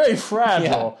 they're very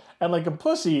fragile. Yeah. And like a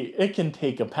pussy, it can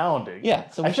take a pounding. Yeah,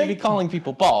 so we I should be think- calling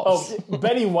people balls. Oh,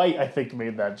 Betty White, I think,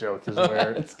 made that joke. Is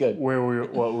where It's good.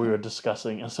 what we were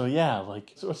discussing, and so yeah,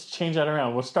 like so let's change that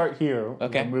around. We'll start here. With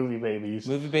Okay. the movie babies.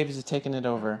 Movie babies are taking it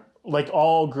over. Like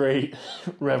all great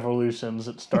revolutions,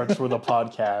 it starts with a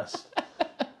podcast.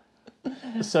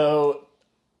 So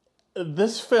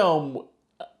this film,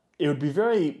 it would be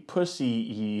very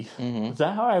pussy-y. Is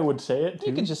that how I would say it? You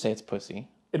Too? can just say it's pussy.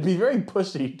 It'd be very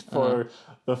pussy for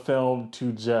the film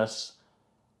to just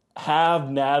have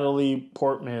Natalie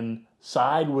Portman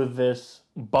side with this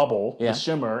bubble, Yeah. the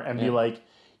shimmer, and be like,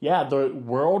 yeah, the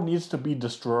world needs to be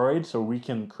destroyed so we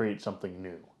can create something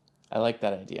new. I like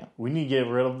that idea. We need to get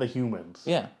rid of the humans.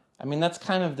 Yeah. I mean, that's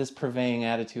kind of this purveying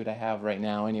attitude I have right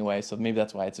now anyway, so maybe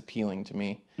that's why it's appealing to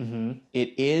me. Mm-hmm.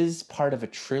 It is part of a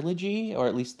trilogy, or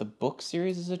at least the book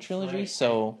series is a trilogy, Right.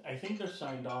 so... I think they're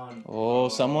signed on. Oh,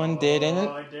 someone didn't.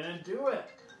 I didn't do it.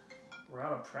 We're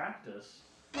out of practice.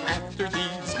 After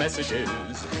these messages,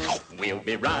 we'll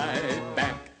be right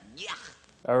back.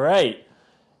 All right.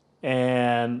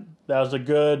 And that was a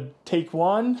good take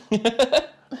one.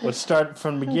 Let's start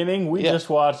from the beginning. We Yeah. just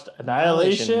watched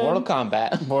Annihilation. Mortal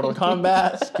Kombat. Mortal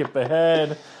Kombat. Skip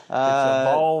ahead. It's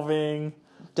evolving.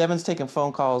 Devin's taking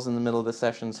phone calls in the middle of the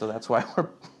session, so that's why we're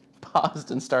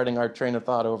paused and starting our train of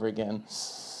thought over again.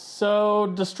 So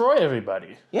destroy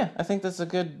everybody. Yeah, I think that's a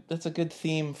good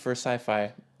theme for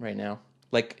sci-fi right now.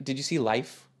 Like, did you see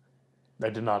Life? I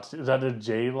did not see. Is that a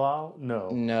J-Law? No.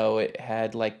 No, it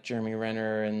had like Jeremy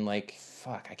Renner and like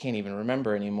I can't even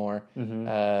remember anymore.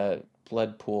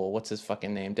 Bloodpool, what's his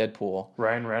fucking name? Deadpool.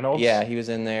 Ryan Reynolds? Yeah, he was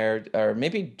in there, or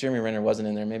maybe Jeremy Renner wasn't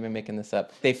in there. Maybe I'm making this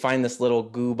up. They find this little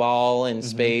goo ball in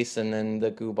space, and then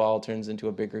the goo ball turns into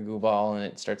a bigger goo ball, and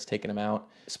it starts taking them out.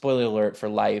 Spoiler alert for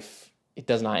Life: it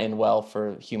does not end well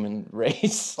for human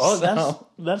race. Oh, so-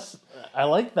 that's. I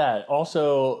like that.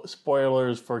 Also,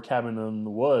 spoilers for Cabin in the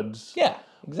Woods. yeah,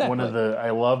 exactly. I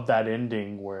love that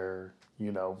ending where,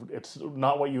 it's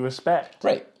not what you expect.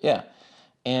 Right, yeah.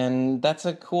 And that's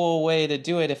a cool way to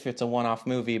do it if it's a one-off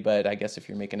movie, but I guess if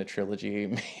you're making a trilogy,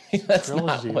 maybe that's not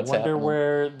Trilogy. what's Wonder happening.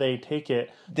 where they take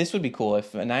it. This would be cool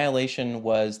if Annihilation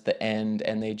was the end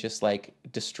and they just like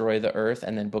destroy the Earth,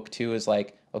 and then book 2 is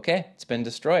like, okay, it's been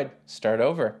destroyed, start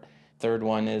over. Third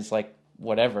one is like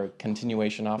whatever,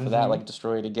 continuation off of that, like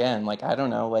destroy it again. Like, I don't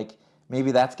know, like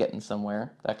maybe that's getting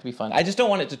somewhere. That could be fun. I just don't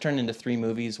want it to turn into 3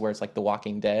 movies where it's like The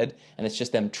Walking Dead and it's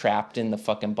just them trapped in the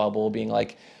fucking bubble being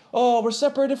like, oh, we're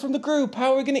separated from the group.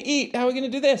 How are we going to eat? How are we going to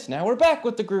do this? Now we're back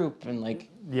with the group. And like,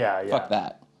 Yeah. fuck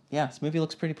that. Yeah, this movie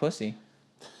looks pretty pussy.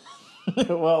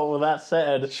 Well, with that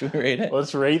said, Should we rate it?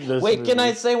 let's rate this Wait, movie. can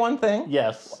I say one thing?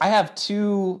 Yes. I have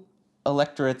 2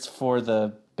 electorates for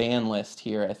the ban list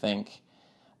here, I think.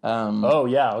 Oh,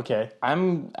 yeah, okay.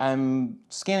 I'm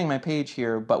scanning my page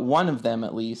here, but one of them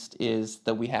at least is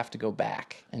that we have to go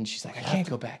back. And she's like, I can't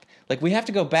go back. Like, we have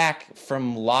to go back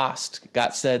from Lost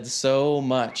got said so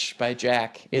much by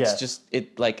Jack. It's Yes. just,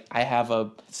 like, I have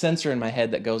a sensor in my head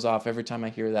that goes off every time I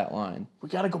hear that line. We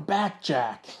gotta go back,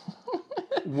 Jack.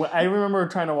 I remember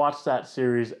trying to watch that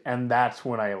series, and that's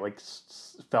when I,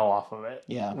 fell off of it.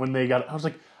 Yeah. When they got, I was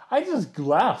like, I just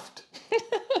left.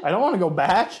 I don't want to go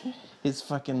back. His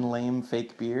fucking lame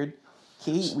fake beard.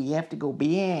 Kate, we have to go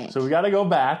back. So we got to go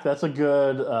back. That's a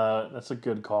good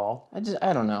call.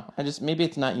 I don't know. Maybe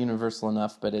it's not universal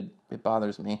enough, but it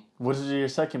bothers me. What is your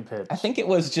second pitch? I think it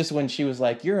was just when she was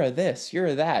like, you're a this, you're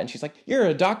a that. And she's like, you're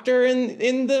a doctor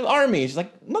in the army. She's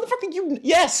like, motherfucker,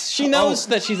 yes, she knows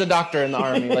that she's a doctor in the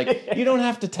army. Like, you don't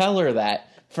have to tell her that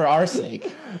for our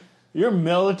sake. You're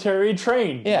military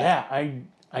trained. Yeah.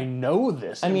 I know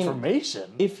this mean, information.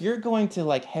 If you're going to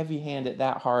like heavy hand it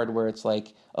that hard where it's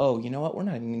like, oh, you know what? We're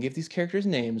not even gonna give these characters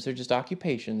names. They're just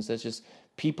occupations. That's just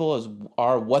people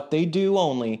are what they do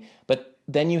only. But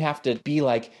then you have to be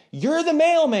like, you're the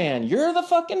mailman. You're the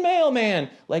fucking mailman.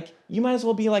 Like, you might as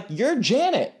well be like, you're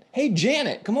Janet. Hey,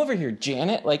 Janet, come over here,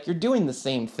 Janet. Like, you're doing the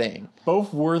same thing.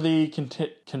 Both worthy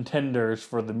contenders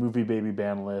for the movie baby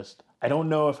ban list. I don't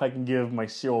know if I can give my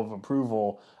seal of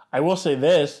approval. I will say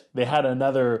this, they had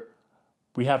another,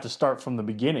 we have to start from the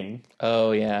beginning.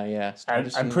 Oh, yeah.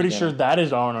 And I'm pretty sure that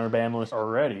is on our ban list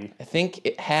already. I think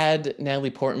it had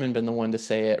Natalie Portman been the one to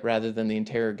say it rather than the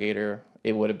interrogator,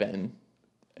 it would have been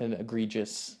an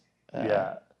egregious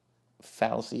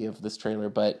fallacy of this trailer,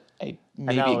 but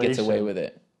maybe it gets away with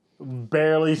it.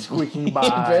 Barely squeaking by.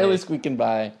 Barely squeaking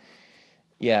by.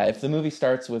 Yeah, if the movie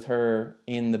starts with her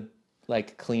in the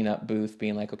like cleanup booth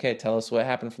being like, okay, tell us what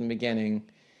happened from the beginning,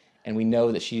 and we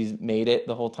know that she's made it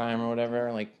the whole time or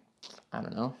whatever, like, I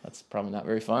don't know, that's probably not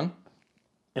very fun.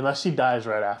 Unless she dies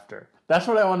right after. That's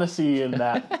what I want to see in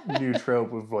that new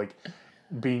trope of like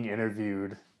being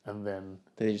interviewed and then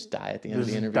they just die at the end of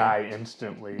the interview. Die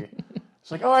instantly.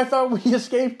 It's like, oh, I thought we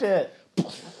escaped it.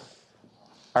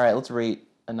 All right, let's rate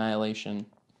Annihilation.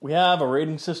 We have a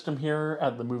rating system here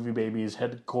at the Movie Babies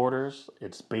headquarters.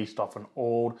 It's based off an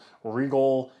old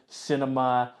Regal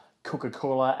Cinema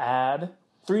Coca-Cola ad.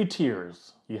 3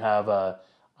 tiers. You have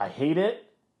I hate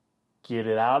it, get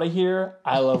it out of here,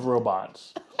 I love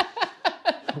robots.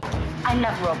 I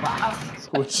love robots.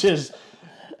 Which is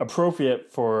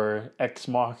appropriate for Ex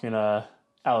Machina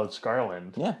Alex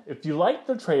Garland. Yeah. If you liked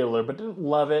the trailer but didn't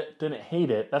love it, didn't hate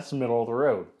it, that's the middle of the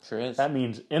road. Sure is. That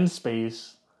means in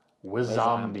space with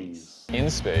zombies. In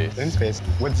space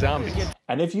with zombies.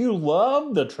 And if you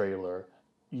love the trailer,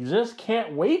 you just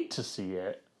can't wait to see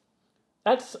it,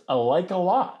 that's a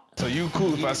lot. So you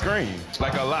cool if I scream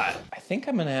like a lot. I think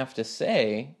I'm going to have to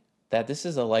say that this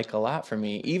is a lot for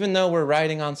me. Even though we're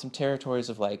riding on some territories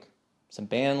of like some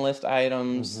ban list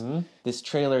items, this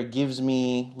trailer gives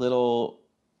me little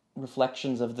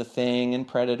reflections of The Thing and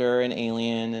Predator and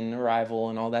Alien and Arrival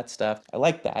and all that stuff. I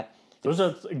like that. Those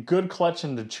are a good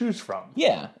collection to choose from.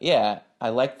 Yeah. I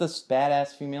like this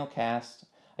badass female cast.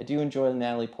 I do enjoy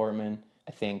Natalie Portman.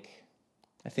 I think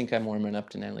I'm warming up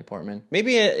to Natalie Portman.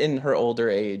 Maybe in her older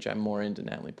age, I'm more into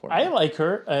Natalie Portman. I like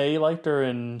her. I liked her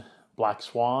in Black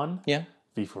Swan. Yeah.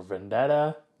 V for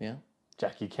Vendetta. Yeah.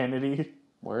 Jackie Kennedy.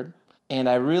 Word. And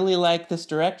I really like this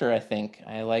director, I think.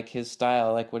 I like his style.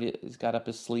 I like what he's got up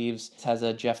his sleeves. It has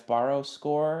a Jeff Barrow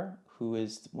score, who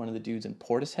is one of the dudes in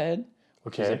Portishead,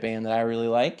 which is a band that I really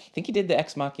like. I think he did the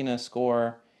Ex Machina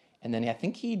score, and then I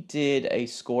think he did a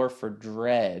score for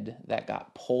Dread that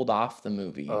got pulled off the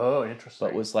movie. Oh, interesting.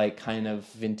 But was like kind of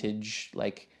vintage,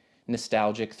 like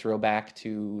nostalgic throwback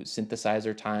to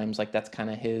synthesizer times. Like that's kind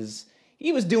of his...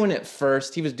 He was doing it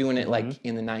first. He was doing it like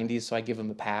in the 90s, so I give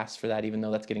him a pass for that, even though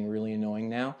that's getting really annoying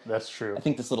now. That's true. I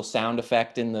think this little sound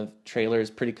effect in the trailer is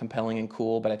pretty compelling and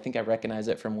cool, but I think I recognize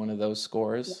it from one of those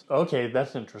scores. Okay,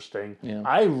 that's interesting. Yeah.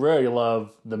 I really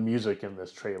love the music in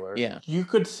this trailer. Yeah. You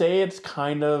could say it's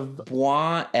kind of...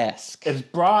 Blah-esque. It's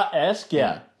bra-esque,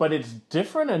 yeah. But it's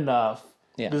different enough.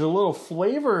 Yeah. There's a little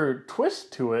flavor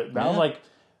twist to it. That I was like,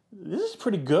 this is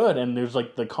pretty good. And there's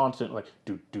like the constant like,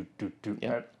 do.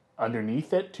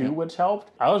 Underneath it too, which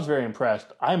helped. I was very impressed.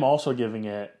 I'm also giving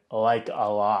it like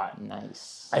a lot.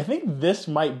 Nice. I think this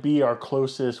might be our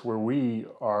closest where we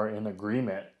are in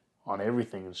agreement on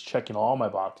everything. It's checking all my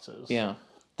boxes. Yeah.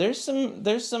 There's some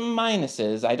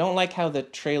minuses. I don't like how the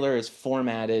trailer is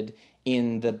formatted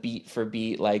in the beat for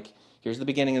beat. Like, here's the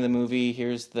beginning of the movie.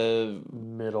 Here's the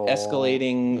middle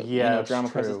escalating drama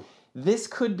true. crisis. This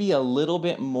could be a little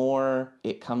bit more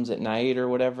It Comes at Night or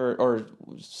whatever, or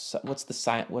what's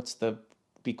the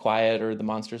Be Quiet or The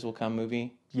Monsters Will Come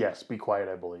movie? Yes, Be Quiet,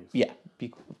 I believe. Yeah, be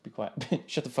quiet.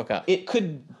 Shut the fuck up. It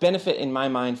could benefit in my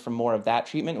mind from more of that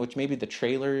treatment, which maybe the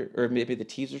trailer or maybe the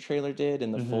teaser trailer did,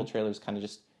 and the full trailer is kind of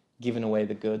just giving away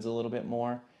the goods a little bit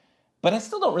more. But I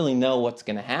still don't really know what's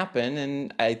going to happen,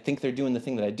 and I think they're doing the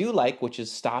thing that I do like, which is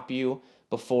stop you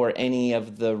before any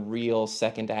of the real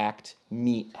second act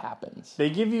meat happens. They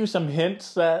give you some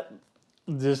hints that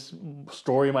this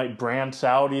story might branch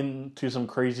out into some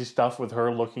crazy stuff with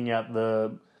her looking at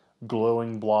the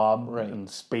glowing blob and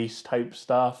space type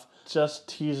stuff. Just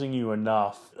teasing you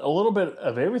enough. A little bit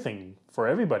of everything for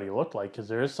everybody it looked like, because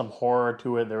there is some horror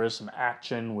to it. There is some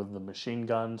action with the machine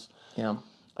guns. Yeah.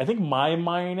 I think my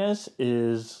minus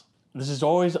is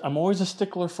I'm always a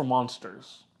stickler for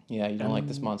monsters. Yeah, you don't like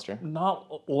this monster.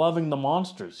 Not loving the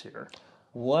monsters here.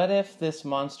 What if this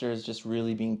monster is just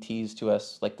really being teased to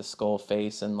us, like the skull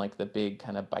face and like the big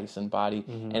kind of bison body,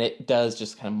 and it does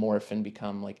just kind of morph and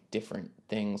become like different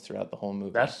things throughout the whole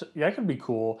movie? That could be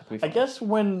cool. Could be fun. I guess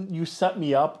when you set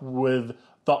me up with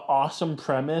the awesome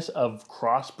premise of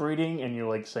crossbreeding and you're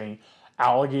like saying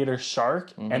alligator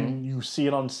shark, and you see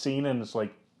it on scene and it's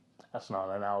like, that's not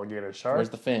an alligator shark. Where's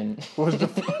the fin? Where's the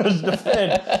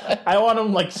fin? I want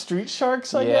them like street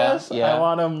sharks, I guess. Yeah. I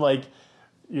want them like,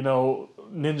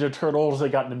 Ninja Turtles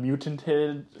that got the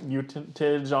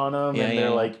mutantage on them, Yeah, and yeah, they're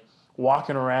yeah. like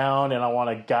walking around, and I want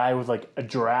a guy with like a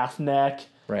giraffe neck,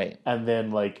 Right. and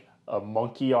then like a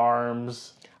monkey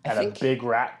arms and think- a big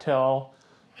rat tail.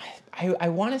 I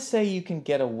want to say you can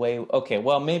get away... Okay,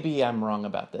 well, maybe I'm wrong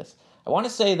about this. I want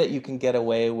to say that you can get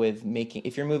away with making...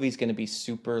 If your movie's going to be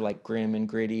super, like, grim and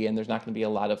gritty, and there's not going to be a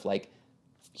lot of, like,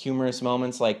 humorous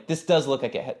moments, like, this does look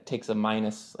like it takes a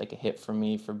minus, like, a hit from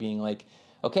me for being, like,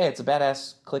 okay, it's a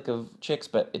badass clique of chicks,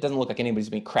 but it doesn't look like anybody's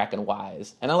being cracking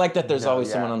wise. And I like that there's always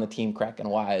yeah. someone on the team cracking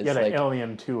wise. Get like, an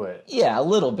alien to it. yeah, a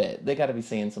little bit. They got to be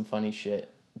saying some funny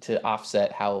shit to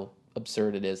offset how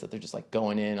absurd it is that they're just like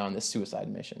going in on this suicide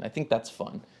mission. I think that's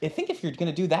fun. I think if you're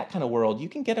going to do that kind of world, you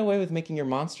can get away with making your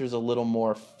monsters a little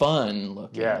more fun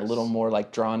looking, Yes. a little more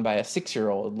like drawn by a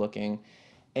 6-year-old looking.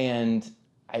 And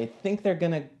I think they're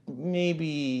going to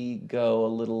maybe go a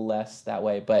little less that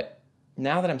way. But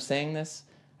now that I'm saying this,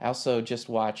 I also just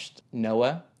watched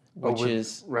Noah, which with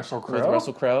is Russell with Crowe?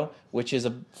 Russell Crowe, which is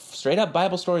a straight up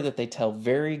Bible story that they tell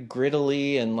very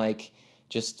grittily and like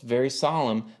just very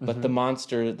solemn. But the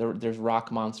monster, there's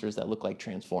rock monsters that look like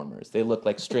Transformers. They look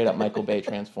like straight up Michael Bay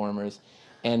Transformers,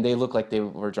 and they look like they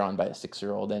were drawn by a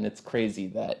 6-year-old. And it's crazy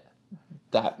that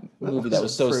that movie that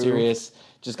was so True. serious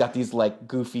just got these like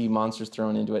goofy monsters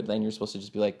thrown into it. Then you're supposed to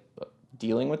just be like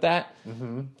dealing with that.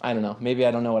 I don't know. Maybe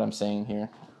I don't know what I'm saying here.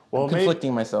 Well, I'm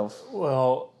conflicting myself.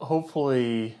 Well,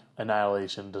 hopefully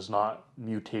Annihilation does not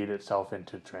mutate itself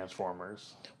into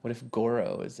Transformers. What if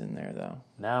Goro is in there though?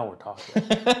 Now we're talking.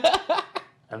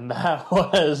 And that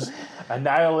was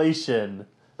Annihilation.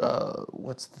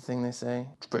 What's the thing they say?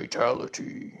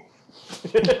 Fatality.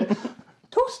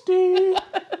 Toasty!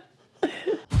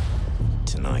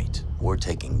 Tonight, we're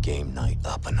taking game night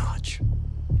up a notch.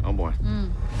 Oh boy.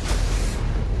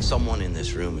 Someone in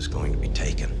this room is going to be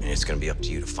taken, and it's going to be up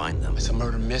to you to find them. It's a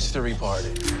murder mystery party.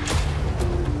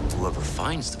 Whoever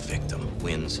finds the victim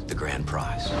wins the grand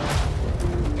prize.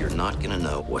 You're not going to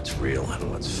know what's real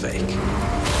and what's fake.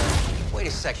 Wait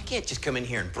a sec, you can't just come in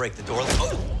here and break the door.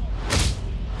 Oh!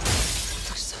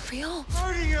 Looks so real.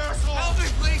 Help me,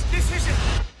 please! This isn't...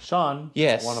 Sean,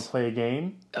 Yes. want to play a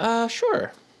game?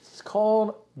 Sure. It's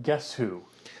called Guess Who.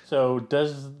 So,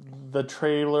 does the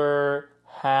trailer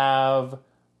have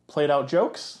played out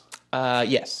jokes?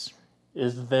 Yes.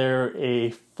 Is there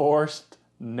a forced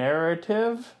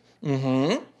narrative?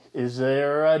 Mm-hmm. Is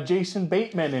there a Jason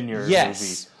Bateman in your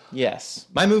Yes. Yes.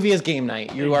 My movie is Game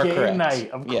Night. You are movie? correct. Game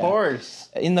Night, of Yeah. course.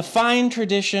 In the fine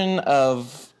tradition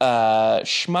of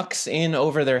schmucks in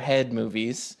over their head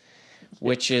movies,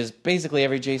 which is basically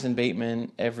every Jason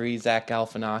Bateman, every Zach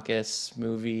Galifianakis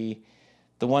movie.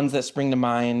 The ones that spring to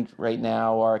mind right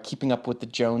now are Keeping Up with the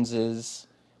Joneses,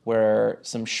 where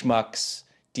some schmucks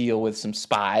deal with some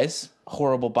spies.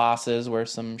 Horrible Bosses, where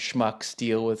some schmucks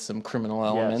deal with some criminal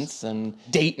elements. And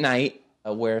Date Night,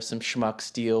 where some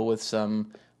schmucks deal with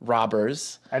some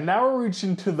robbers. And now we're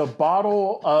reaching to the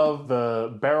bottle of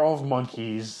the Barrel of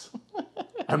Monkeys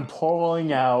and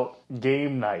pulling out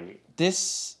Game Night.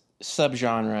 This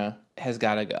subgenre has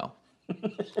got to go.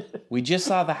 We just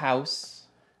saw The House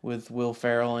with Will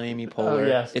Ferrell and Amy Poehler. Oh,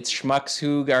 yes. It's schmucks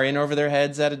who are in over their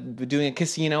heads doing a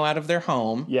casino out of their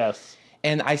home. Yes.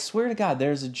 And I swear to God,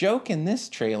 there's a joke in this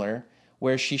trailer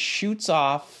where she shoots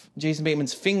off Jason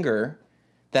Bateman's finger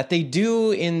that they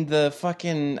do in the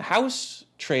fucking House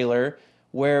trailer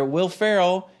where Will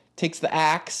Ferrell takes the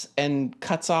axe and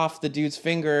cuts off the dude's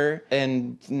finger,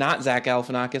 and not Zach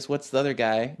Galifianakis. What's the other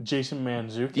guy? Jason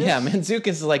Mantzoukas. Yeah,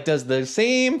 Mantzoukas like does the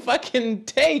same fucking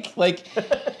take. Like,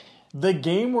 The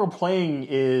game we're playing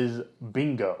is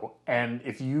bingo. And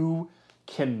if you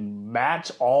can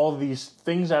match all these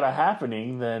things that are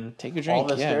happening, then Take your all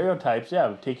drink, the yeah. stereotypes,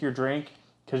 take your drink,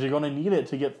 because you're going to need it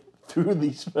to get through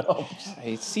these films.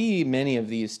 I see many of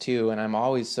these too, and I'm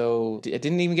always so... I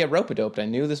didn't even get rope-a-doped. I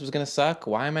knew this was going to suck.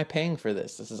 Why am I paying for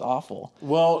this? This is awful.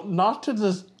 Well, not to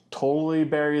just totally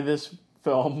bury this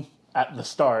film at the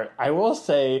start, I will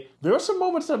say there are some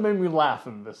moments that made me laugh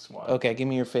in this one. Okay, give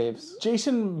me your faves.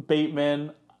 Jason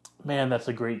Bateman, man, that's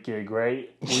a great gig,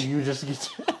 right? Where you just get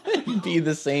to... Be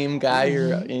the same guy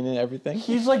you're in and everything.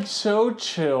 He's like so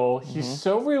chill, he's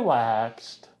so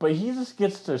relaxed, but he just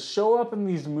gets to show up in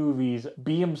these movies,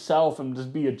 be himself, and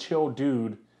just be a chill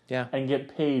dude Yeah, and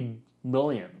get paid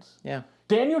millions. yeah.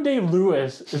 Daniel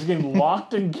Day-Lewis is getting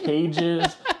locked in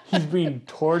cages, he's being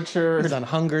tortured, He's on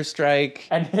hunger strike.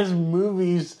 and his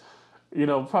movies,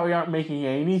 probably aren't making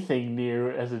anything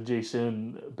near as a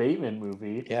Jason Bateman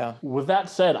movie. Yeah. With that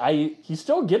said, he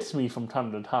still gets me from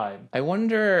time to time. I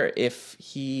wonder if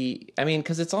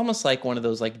because it's almost like one of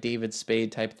those like David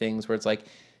Spade type things where it's like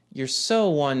you're so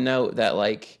one note that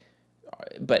like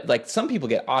but like some people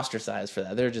get ostracized for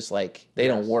that. They're just like, they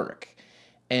don't work.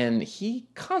 And he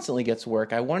constantly gets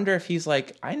work. I wonder if he's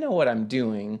like, I know what I'm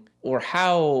doing, or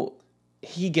how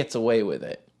he gets away with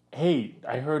it. Hey,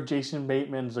 I heard Jason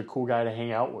Bateman's a cool guy to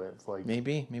hang out with. Like,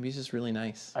 Maybe he's just really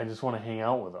nice. I just want to hang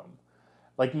out with him.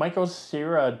 Like, Michael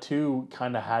Cera, too,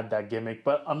 kind of had that gimmick.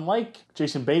 But unlike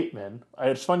Jason Bateman,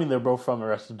 it's funny they're both from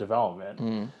Arrested Development.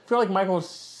 I feel like Michael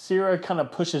Cera kind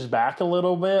of pushes back a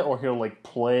little bit, or he'll, like,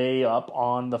 play up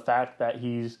on the fact that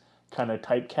he's kind of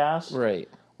typecast. Right.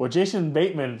 Well, Jason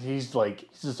Bateman, he's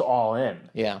just all in.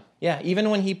 Yeah. Yeah, even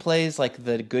when he plays like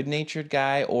the good-natured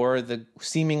guy or the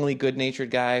seemingly good-natured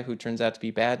guy who turns out to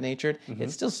be bad-natured, it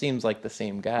still seems like the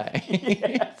same guy.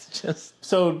 It's just...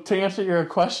 So, to answer your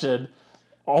question,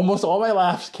 almost all my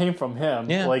laughs came from him.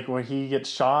 Yeah. Like, when he gets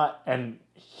shot and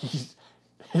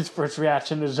his first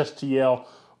reaction is just to yell,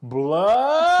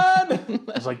 "Blood!" I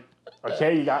was like,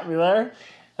 okay, you got me there.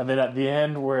 And then at the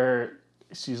end where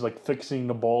she's like fixing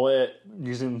the bullet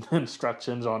using the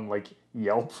instructions on like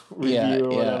Yelp review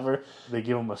or whatever, they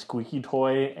give him a squeaky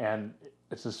toy and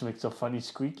it just makes a funny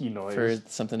squeaky noise. For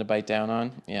something to bite down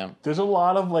on. Yeah. There's a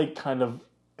lot of like kind of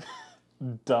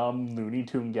dumb Looney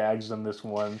Tune gags in this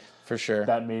one. For sure.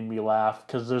 That made me laugh,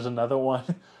 because there's another one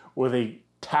where they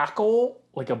tackle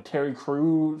like a Terry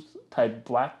Crews type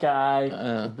black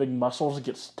guy with big muscles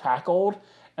gets tackled,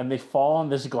 and they fall on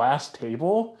this glass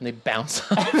table. And they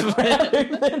bounce off Rather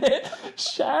than it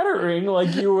shattering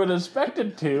like you would expect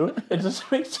it to, it just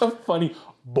makes a funny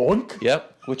boink.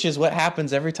 Yep. Which is what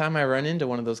happens every time I run into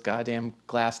one of those goddamn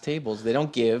glass tables. They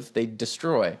don't give, they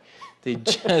destroy. They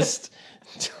just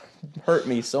hurt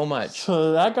me so much.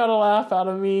 So that got a laugh out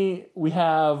of me. We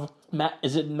have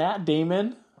is it Matt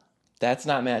Damon? That's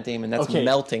not Matt Damon. That's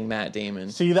melting Matt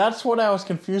Damon. See, that's what I was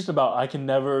confused about.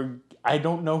 I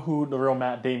don't know who the real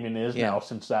Matt Damon is now,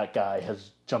 since that guy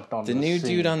has jumped on the new scene.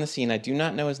 dude on the scene. I do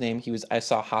not know his name. I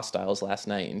saw Hostiles last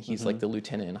night, and he's like the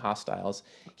lieutenant in Hostiles.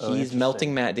 He's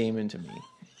melting Matt Damon to me.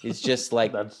 It's just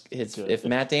like if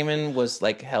Matt Damon was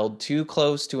like held too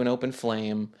close to an open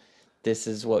flame, this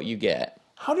is what you get.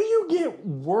 How do you get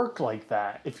work like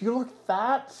that? If you look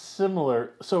that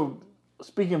similar... So,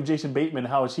 speaking of Jason Bateman,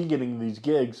 how is he getting these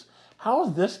gigs? How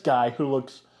is this guy who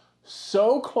looks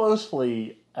so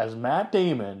closely as Matt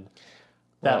Damon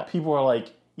that people are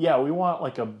like, yeah, we want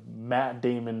like a Matt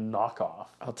Damon knockoff?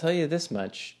 I'll tell you this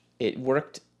much. It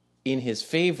worked in his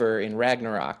favor in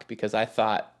Ragnarok, because I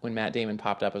thought when Matt Damon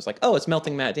popped up, I was like, oh, it's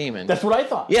melting Matt Damon. That's what I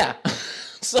thought. Yeah.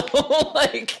 So,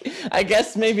 like, I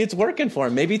guess maybe it's working for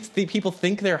him. Maybe people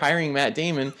think they're hiring Matt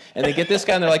Damon, and they get this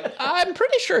guy, and they're like, I'm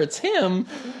pretty sure it's him.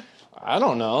 I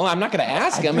don't know. I'm not going to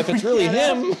ask him if it's really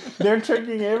him. They're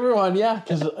tricking everyone, yeah.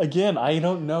 Because, again, I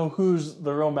don't know who's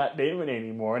the real Matt Damon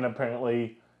anymore, and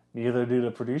apparently neither do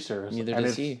the producers. Neither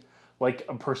does he. Like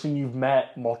a person you've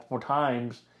met multiple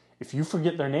times, if you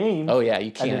forget their name... Oh, yeah,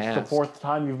 you can't and it's ask. the fourth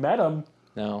time you've met them...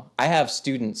 No. I have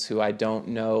students who I don't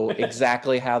know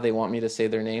exactly how they want me to say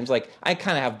their names. Like, I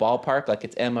kind of have ballpark, like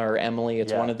it's Emma or Emily,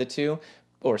 it's one of the two,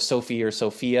 or Sophie or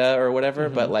Sophia or whatever,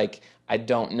 but like, I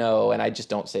don't know, and I just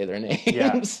don't say their names.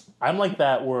 Yeah. I'm like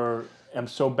that where I'm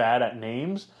so bad at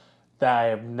names that I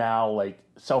have now like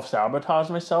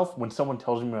self-sabotaged myself. When someone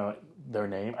tells me their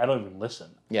name, I don't even listen.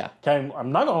 Yeah.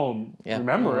 I'm not going to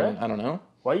remember it. I don't know.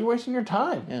 Why are you wasting your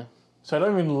time? Yeah. So I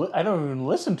don't even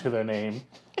listen to their name.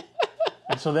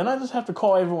 And so then I just have to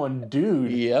call everyone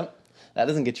dude. Yep. That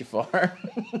doesn't get you far.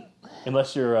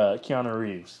 Unless you're Keanu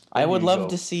Reeves. I would love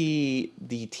to see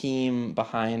the team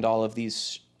behind all of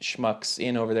these schmucks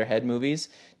in over their head movies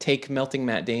take melting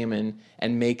Matt Damon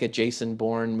and make a Jason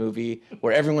Bourne movie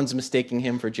where everyone's mistaking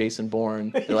him for Jason Bourne.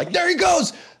 They're like, there he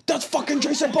goes! That's fucking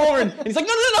Jason Bourne! And he's like,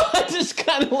 no, I just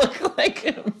kind of look like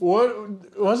him.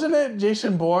 What wasn't it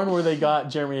Jason Bourne where they got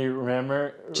Jeremy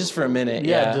Renner? Just for a minute,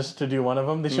 yeah. Just to do one of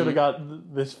them. They should have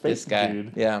got this fake guy.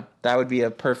 dude. Yeah, that would be a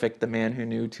perfect The Man Who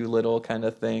Knew Too Little kind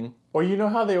of thing. Or you know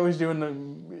how they always do in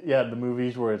the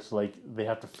movies where it's like they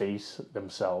have to face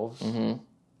themselves? Mm-hmm.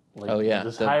 Like,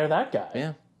 just hire that guy.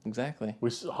 Yeah, exactly.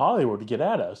 With Hollywood to get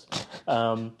at us.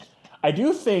 I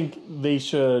do think they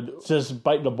should just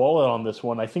bite the bullet on this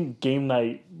one. I think game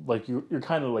night, like you're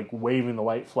kind of like waving the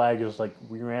white flag is like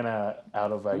we ran out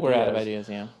of ideas. We're out of ideas,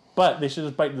 yeah. But they should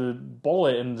just bite the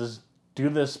bullet and just do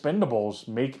the Expendables,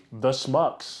 make the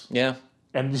Smucks. Yeah.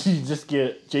 And you just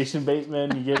get Jason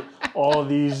Bateman, you get all of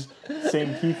these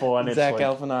same people, and Zach it's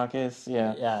like, Galifianakis,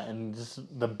 yeah. Yeah, and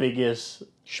just the biggest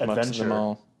Schmucks adventure. them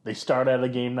all. They start at a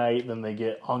game night, then they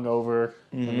get hungover,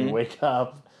 and they wake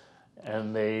up,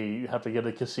 and they have to get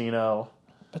a casino.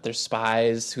 But they're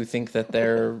spies who think that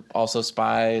they're also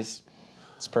spies.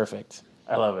 It's perfect.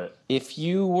 I love it. If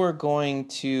you were going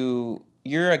to,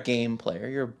 you're a game player,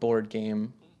 you're a board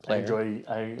game player.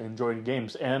 I enjoy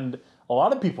games, and a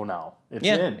lot of people now.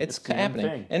 It's the happening,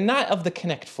 thing. and not of the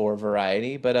Connect 4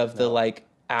 variety, but of the like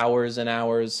hours and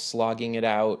hours slogging it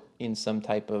out in some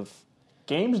type of.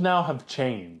 Games now have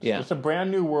changed. Yeah. It's a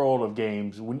brand new world of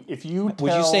games. Would you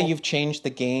say you've changed the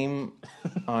game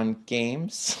on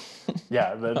games?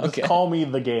 Yeah, just call me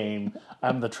the game.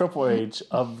 I'm the Triple H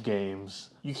of games.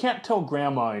 You can't tell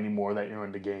grandma anymore that you're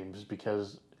into games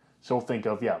because she'll think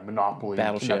of, Monopoly,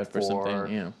 Battleship Connect or 4,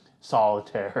 something, yeah.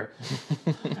 Solitaire.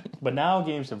 But now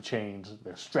games have changed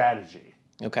their strategy.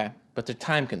 Okay, but they're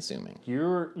time consuming.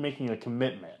 You're making a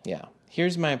commitment. Yeah.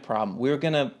 Here's my problem. We were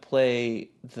going to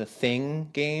play the Thing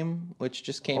game, which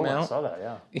just came out. I saw that,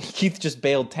 yeah. Keith just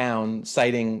bailed town,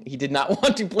 citing he did not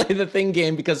want to play the Thing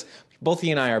game because both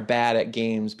he and I are bad at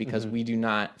games because we do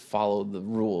not follow the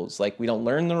rules. Like, we don't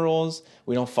learn the rules,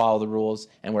 we don't follow the rules,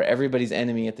 and we're everybody's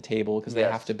enemy at the table because they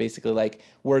have to basically, like,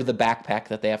 we're the backpack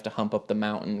that they have to hump up the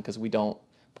mountain because we don't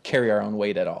carry our own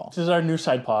weight at all. This is our new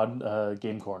side pod,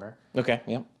 Game Corner. Okay,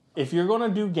 yeah. If you're going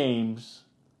to do games,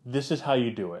 this is how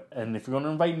you do it. And if you're going to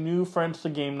invite new friends to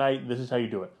game night, this is how you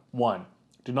do it. 1,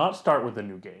 do not start with a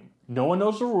new game. No one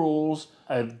knows the rules.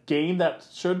 A game that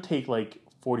should take like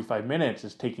 45 minutes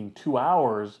is taking 2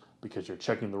 hours because you're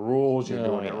checking the rules, you're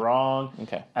doing it wrong.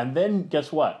 Okay. And then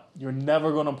guess what? You're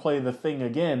never going to play the thing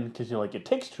again because you're like, it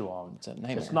takes too long. It's a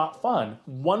nightmare. It's not fun.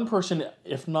 One person,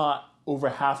 if not over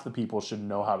half the people, should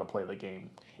know how to play the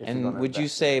game. And would you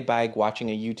say by watching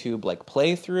a YouTube like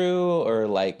playthrough or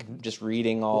like just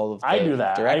reading all of the I do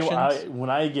that. directions?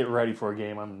 When I get ready for a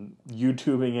game, I'm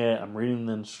YouTubing it, I'm reading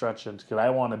the instructions because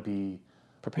I want to be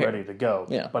prepared, ready to go.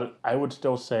 Yeah. But I would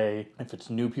still say if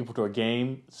it's new people to a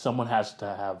game, someone has to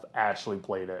have actually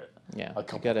played it. Yeah, a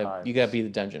couple times. You gotta be the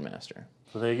dungeon master.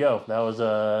 So there you go. That was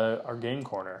our game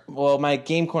corner. Well, my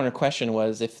game corner question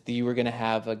was if you were gonna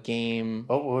have a game.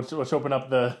 Oh, let's open up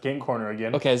the game corner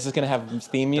again. Okay, is this gonna have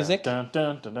theme music? Dun,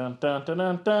 dun, dun, dun, dun, dun,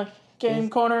 dun, dun. Game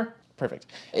corner. Perfect.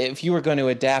 If you were going to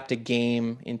adapt a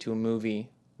game into a movie,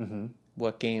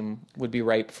 what game would be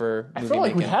ripe for movie I feel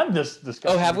like making? we had this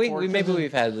discussion. Oh, have we? before, Maybe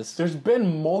we've had this. There's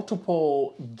been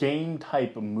multiple game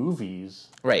type of movies.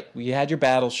 Right. You had your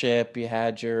Battleship. You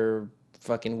had your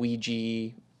fucking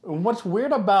Ouija. And what's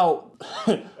weird about,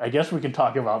 I guess we can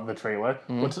talk about the trailer.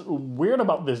 What's weird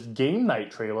about this game night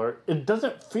trailer, it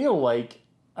doesn't feel like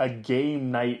a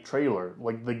game night trailer.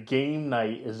 Like the game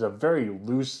night is a very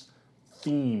loose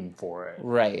theme for it.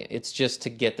 Right. It's just to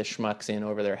get the schmucks in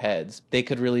over their heads. They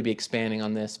could really be expanding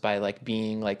on this by like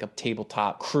being like a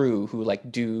tabletop crew who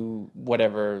like do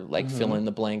whatever, like fill in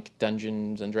the blank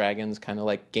Dungeons and Dragons kind of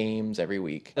like games every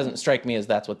week. Doesn't strike me as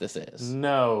that's what this is.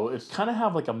 No, it's kind of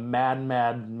have like a mad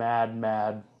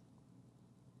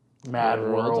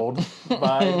world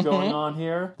vibe going on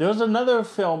here. There was another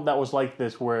film that was like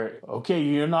this where, okay,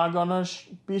 you're not gonna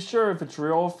be sure if it's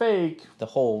real or fake. The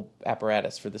whole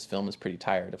apparatus for this film is pretty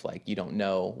tired of like, you don't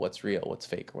know what's real, what's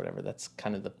fake or whatever. That's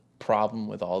kind of the problem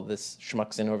with all this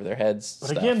schmucks in over their heads But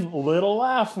stuff. again, little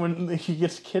laugh when he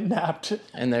gets kidnapped.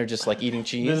 And they're just like eating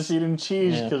cheese. They're just eating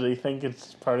cheese because they think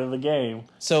it's part of the game.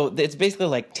 So it's basically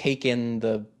like taking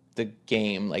the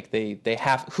game. Like they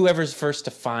have, whoever's first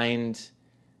to find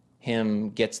him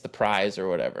gets the prize or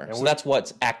whatever. So that's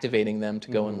what's activating them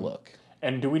to go and look.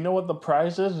 And do we know what the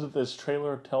prize is? Did this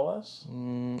trailer tell us?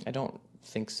 I don't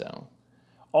think so.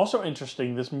 Also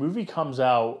interesting, this movie comes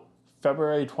out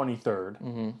February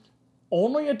 23rd.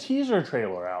 Only a teaser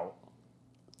trailer out.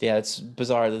 Yeah, it's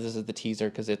bizarre that this is the teaser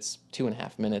because it's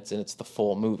 2.5 minutes and it's the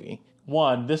full movie.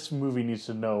 1, this movie needs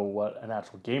to know what an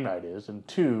actual game night is. And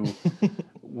 2,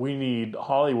 we need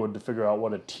Hollywood to figure out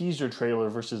what a teaser trailer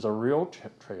versus a real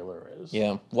trailer is.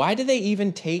 Yeah. Why do they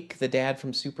even take the dad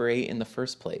from Super 8 in the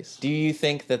first place? Do you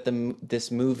think that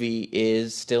this movie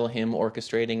is still him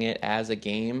orchestrating it as a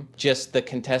game? Just the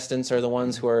contestants are the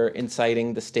ones who are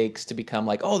inciting the stakes to become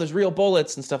like, oh, there's real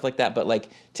bullets and stuff like that. But like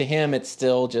to him, it's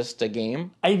still just a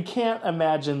game. I can't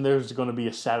imagine there's going to be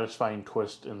a satisfying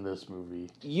twist in this movie.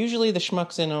 Usually the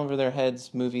schmucks in over their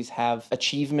heads movies have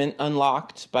achievement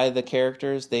unlocked by the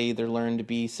characters. They either learn to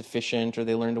be sufficient or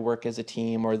they learn to work as a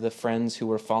team, or the friends who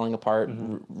were falling apart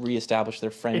reestablish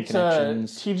their friend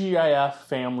connections. It's TGIF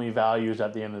family values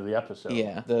at the end of the episode.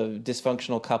 Yeah, the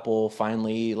dysfunctional couple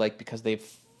finally, like, because they've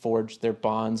forged their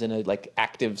bonds in a like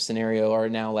active scenario, are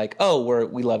now like, oh,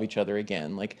 we love each other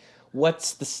again. Like,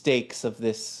 what's the stakes of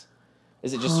this?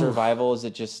 Is it just survival? Is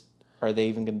it just, are they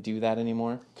even going to do that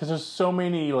anymore? Because there's so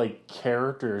many like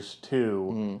characters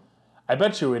too. I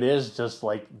bet you it is just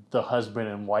like the husband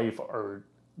and wife are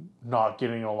not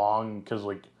getting along because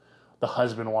like the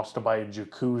husband wants to buy a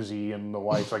jacuzzi and the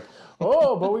wife's like,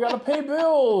 oh, but we got to pay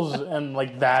bills. And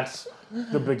like, that's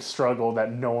the big struggle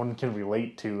that no one can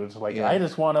relate to. It's like, I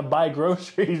just want to buy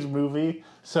groceries movie.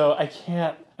 So I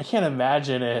can't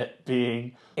imagine it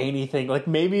being anything. Like,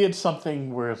 maybe it's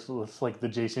something where it's like the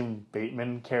Jason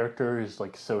Bateman character is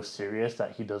like so serious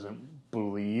that he doesn't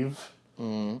believe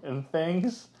in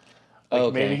things.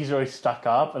 Like, maybe he's really stuck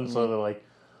up, and so they're like,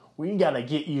 we gotta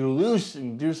get you loose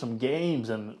and do some games.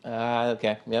 And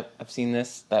okay, yep, I've seen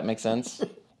this. That makes sense.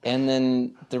 And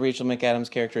then the Rachel McAdams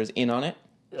character is in on it.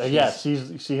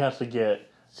 She has to get.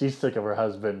 She's sick of her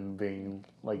husband being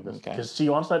like this because she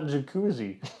wants that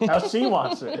jacuzzi. How she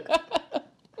wants it.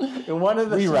 In one of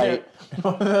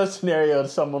those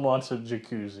scenarios, someone wants a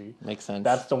jacuzzi. Makes sense.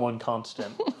 That's the one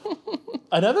constant.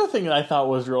 Another thing that I thought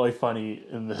was really funny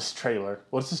in this trailer.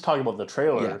 Let's just talk about the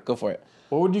trailer. Yeah, go for it.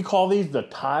 What would you call these?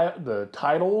 The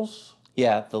titles?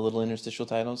 Yeah, the little interstitial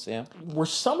titles, yeah. Were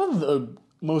some of the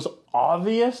most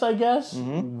obvious, I guess,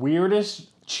 weirdest,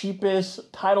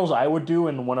 cheapest titles I would do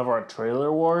in one of our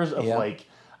trailer wars of like,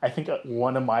 I think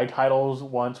one of my titles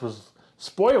once was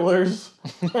spoilers,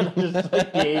 and I just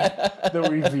like gave the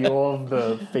reveal of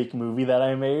the fake movie that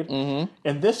I made.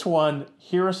 And this one,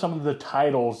 here are some of the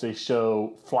titles they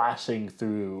show flashing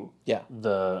through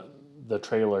the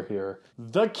trailer here.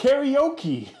 The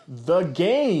karaoke, the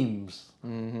games,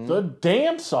 the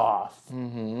dance-off,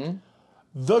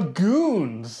 the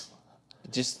goons.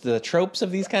 Just the tropes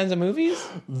of these kinds of movies?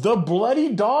 The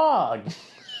bloody dog.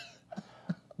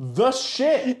 The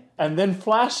shit. And then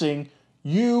flashing,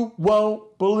 you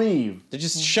won't believe. They're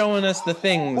just showing us the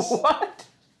things. What?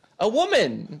 A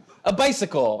woman. A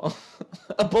bicycle.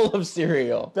 A bowl of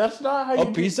cereal. That's not how you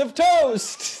A piece of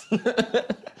toast.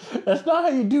 That's not how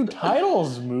you do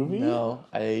titles, movie. No,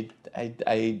 they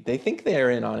think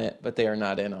they're in on it, but they are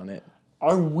not in on it.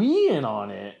 Are we in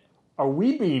on it? Are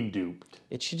we being duped?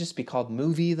 It should just be called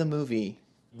Movie the Movie.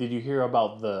 Did you hear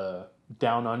about the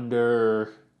Down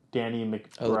Under Danny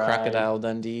McBride? Oh, the Crocodile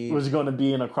Dundee. Was going to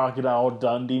be in a Crocodile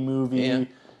Dundee movie. Yeah.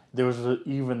 There was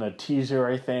even a teaser,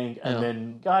 I think, and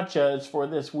then gotcha, it's for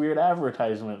this weird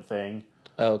advertisement thing.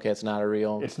 Oh, okay, it's not a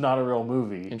real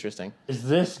movie. Interesting. Is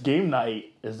this game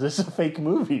night? Is this a fake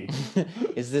movie?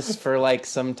 Is this for like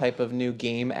some type of new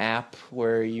game app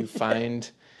where you find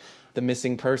the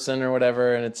missing person or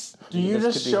whatever, and it's... Do you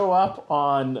just show up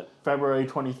on February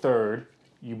 23rd,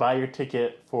 you buy your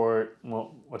ticket for,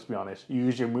 well, let's be honest, you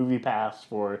use your movie pass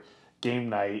for game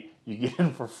night, you get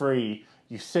in for free,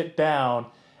 you sit down,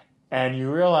 and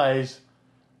you realize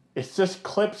it's just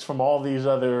clips from all these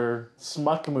other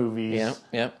smuck movies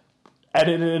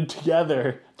edited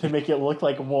together to make it look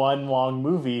like one long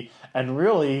movie, and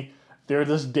really, they're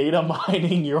just data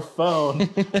mining your phone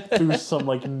through some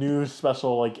like new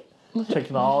special like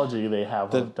technology they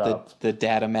have hooked up. The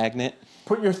data magnet.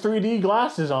 Put your 3D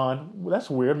glasses on. That's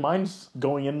weird. Mine's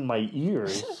going in my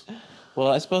ears. Well,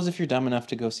 I suppose if you're dumb enough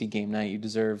to go see game night, you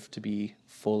deserve to be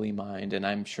fully mined, and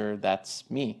I'm sure that's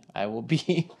me. I will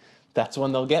be. That's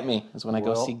when they'll get me, is when I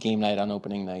go see game night on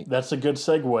opening night. That's a good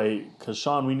segue, because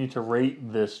Sean, we need to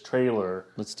rate this trailer.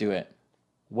 Let's do it.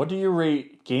 What do you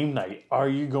rate game night? Are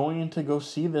you going to go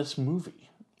see this movie?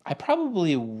 I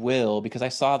probably will, because I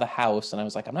saw The House, and I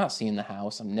was like, I'm not seeing The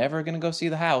House. I'm never going to go see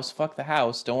The House. Fuck The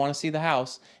House. Don't want to see The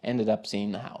House. Ended up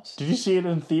seeing The House. Did you see it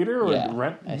in theater or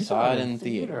rent? I saw it in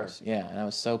theaters. Yeah, and I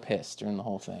was so pissed during the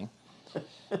whole thing.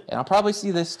 And I'll probably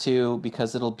see this too,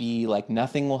 because it'll be like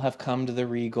nothing will have come to the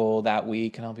Regal that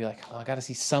week, and I'll be like, oh, I got to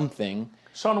see something.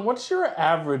 Sean, what's your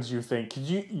average, you think? Because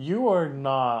you are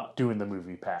not doing the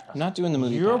movie pass. I'm not doing the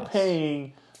movie pass. You're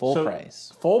paying... Full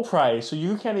price. Full price. So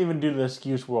you can't even do the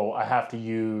excuse, well, I have to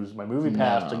use my movie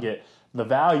pass to get the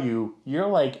value. You're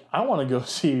like, I want to go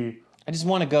see... I just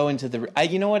want to go into the...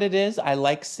 you know what it is? I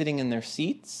like sitting in their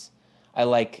seats. I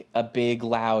like a big,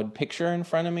 loud picture in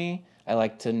front of me. I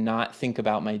like to not think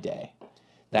about my day.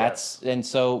 And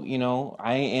so, you know,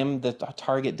 I am the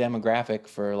target demographic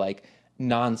for like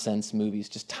nonsense movies,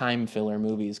 just time filler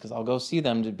movies, because I'll go see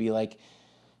them to be like,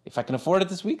 if I can afford it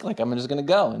this week, like I'm just going to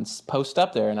go and post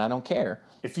up there and I don't care.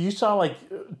 If you saw like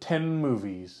 10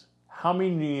 movies, how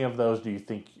many of those do you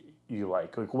think you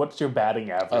like? Like, what's your batting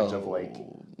average of like...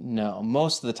 No,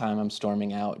 most of the time I'm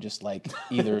storming out just like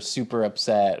either super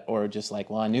upset or just like,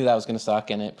 well, I knew that was going to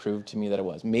suck and it proved to me that it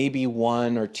was. Maybe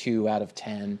 1 or 2 out of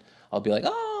 10, I'll be like,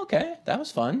 oh, okay, that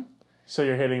was fun. So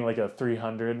you're hitting like a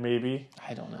 300 maybe?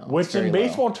 I don't know. Which in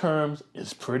baseball terms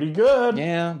is pretty good.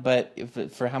 Yeah, but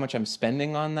for how much I'm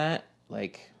spending on that,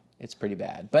 like, it's pretty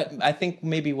bad. But I think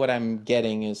maybe what I'm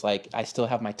getting is like, I still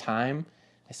have my time.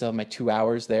 I still have my 2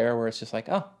 hours there where it's just like,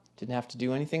 oh, Didn't have to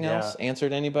do anything Yeah. else.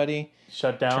 Answered anybody.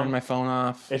 Shut down. Turned my phone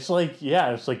off. It's like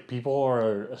people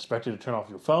are expected to turn off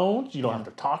your phones. You don't have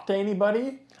to talk to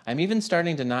anybody. I'm even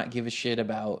starting to not give a shit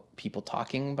about people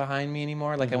talking behind me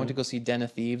anymore. Like I went to go see Den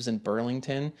of Thieves in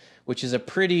Burlington, which is a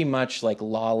pretty much like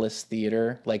lawless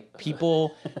theater. Like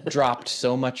people dropped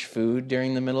so much food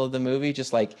during the middle of the movie,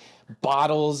 just like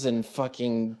bottles and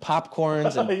fucking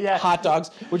popcorns and Yeah. hot dogs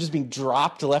were just being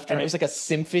dropped left and right. It was like a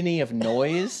symphony of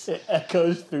noise. It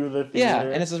echoes through the theater. Yeah,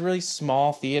 and it's a really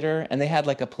small theater, and they had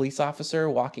like a police officer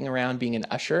walking around being an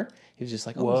usher. He was just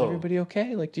like, "Oh, is Whoa. everybody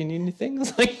okay? Like, do you need anything?" I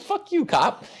was like, "Fuck you,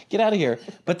 cop! Get out of here!"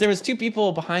 But there was two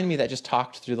people behind me that just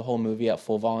talked through the whole movie at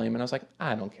full volume, and I was like,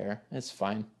 "I don't care. It's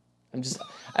fine."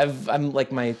 I'm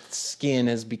like my skin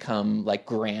has become like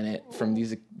granite from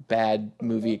these bad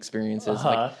movie experiences.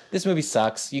 Like this movie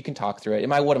sucks. You can talk through it.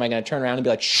 What am I going to turn around and be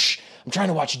like, "Shh! I'm trying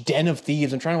to watch Den of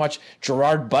Thieves. I'm trying to watch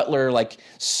Gerard Butler like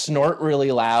snort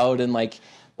really loud and like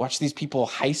watch these people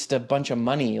heist a bunch of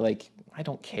money." Like I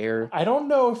don't care. I don't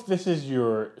know if this is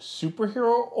your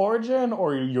superhero origin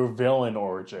or your villain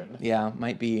origin. Yeah,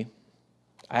 might be.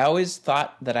 I always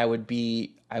thought that I would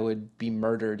be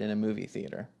murdered in a movie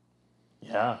theater.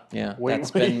 Yeah. Yeah,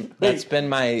 Wait. that's been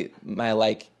my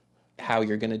like how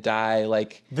you're gonna die.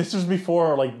 Like This was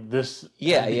before like this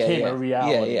became a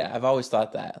reality. Yeah. I've always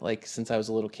thought that, like since I was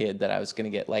a little kid, that I was gonna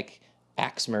get like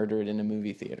axe murdered in a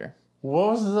movie theater.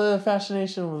 What was the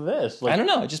fascination with this? Like, I don't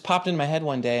know. It just popped in my head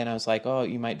one day, and I was like, "Oh,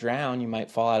 you might drown. You might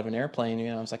fall out of an airplane." You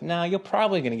know, I was like, "No, you're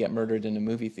probably gonna get murdered in a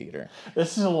movie theater."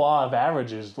 this is a law of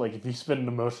averages. Like if you spend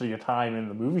the most of your time in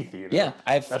the movie theater. Yeah,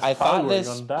 I probably thought where you're this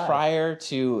gonna die. prior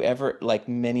to ever like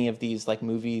many of these like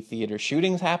movie theater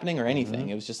shootings happening or anything.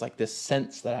 It was just like this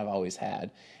sense that I've always had,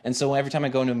 and so every time I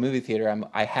go into a movie theater,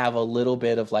 I have a little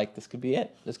bit of like, this could be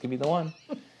it. This could be the one,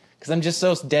 because I'm just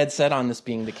so dead set on this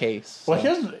being the case. So.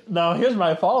 Well, here's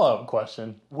my follow-up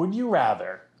question. Would you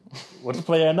rather, let's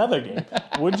play another game.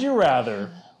 Would you rather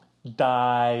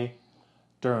die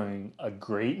during a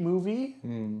great movie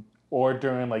or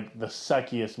during like the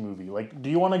suckiest movie? Like,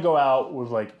 do you want to go out with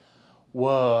like,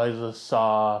 whoa, I just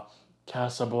saw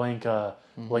Casablanca,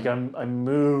 like I'm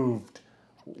moved,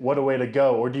 what a way to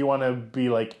go? Or do you want to be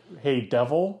like, hey,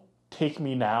 devil, take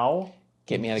me now?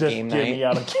 Get me out of Just game get night. me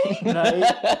out of game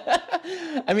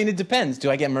night. I mean, it depends. Do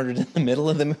I get murdered in the middle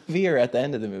of the movie or at the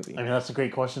end of the movie? I mean, that's a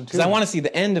great question too. Because I want to see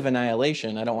the end of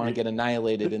Annihilation. I don't want to get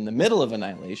annihilated in the middle of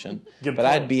Annihilation. Good But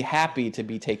point. I'd be happy to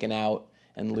be taken out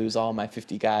and lose all my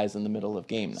 50 guys in the middle of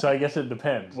game night. So I guess it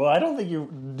depends. Well, I don't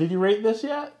think did you rate this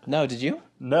yet? No, did you?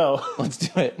 No. Let's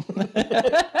do it.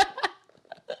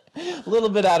 A little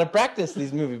bit out of practice,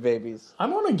 these movie babies.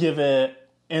 I'm going to give it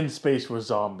In Space with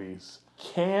Zombies.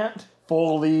 Can't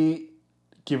fully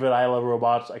give it I Love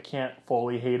Robots. I can't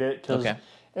fully hate it because Okay.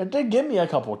 it did get me a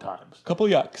couple times. Couple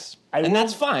yucks. will- And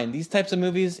that's fine. These types of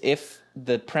movies, if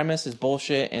the premise is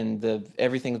bullshit and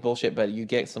everything's bullshit, but you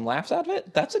get some laughs out of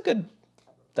it, that's good,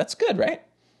 right?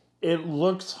 It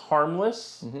looks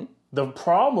harmless. The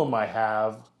problem I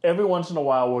have, every once in a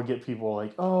while we'll get people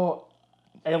like, oh,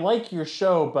 I like your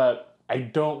show, but I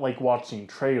don't like watching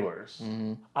trailers.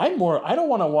 I don't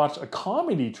want to watch a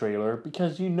comedy trailer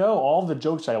because all the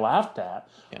jokes I laughed at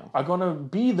are going to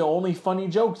be the only funny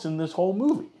jokes in this whole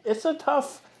movie. It's a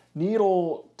tough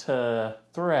needle to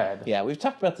thread. Yeah, we've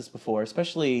talked about this before,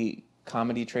 especially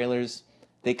comedy trailers.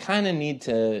 They kind of need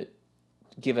to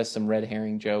give us some red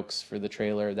herring jokes for the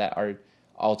trailer that are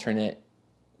alternate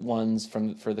ones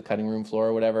for the cutting room floor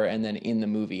or whatever, and then in the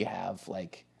movie have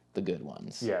like the good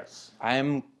ones. Yes.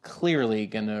 I'm clearly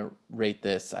gonna rate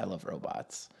this I Love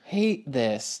Robots. Hate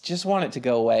this. Just want it to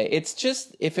go away. It's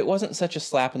just, if it wasn't such a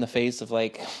slap in the face of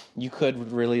like, you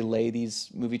could really lay these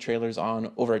movie trailers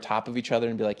on over top of each other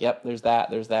and be like, yep, there's that.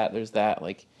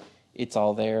 Like, it's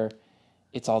all there.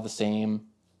 It's all the same.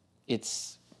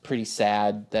 It's pretty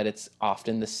sad that it's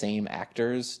often the same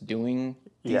actors doing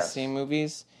these Yes. same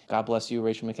movies. God bless you,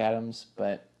 Rachel McAdams,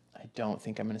 but I don't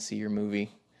think I'm gonna see your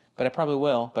movie. But I probably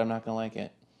will, but I'm not going to like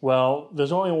it. Well,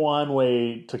 there's only one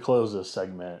way to close this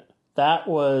segment. That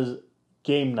was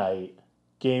Game Night.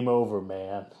 Game over,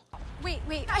 man. Wait,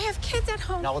 I have kids at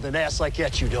home. Now with an ass like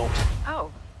that, you don't. Oh,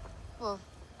 well,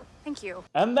 thank you.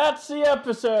 And that's the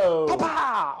episode.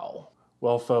 Pow!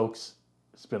 Well, folks,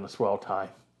 it's been a swell time.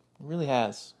 It really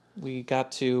has. We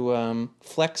got to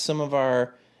flex some of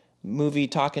our movie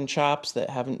talking chops that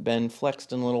haven't been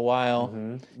flexed in a little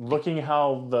while. Looking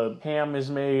how the ham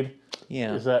is made.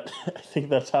 Yeah. I think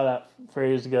that's how that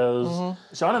phrase goes.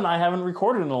 Sean and I haven't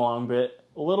recorded in a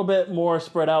a little bit more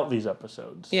spread out these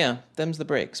episodes. Yeah, them's the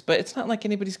breaks. But it's not like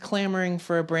anybody's clamoring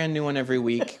for a brand new one every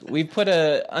week. We've put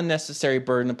a unnecessary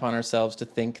burden upon ourselves to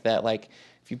think that, like,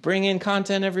 if you bring in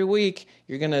content every week,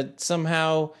 you're going to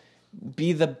somehow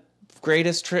be the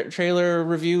greatest trailer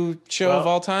review show of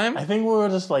all time. I think we were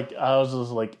just like, I'm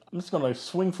just going to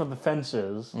swing for the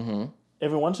fences. Mm-hmm.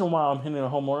 Every once in a while, I'm hitting a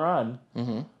home run.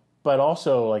 Mm-hmm. But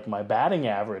also, like, my batting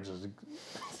average is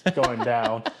going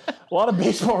down. A lot of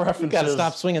baseball references. You got to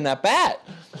stop swinging that bat.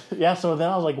 Yeah, so then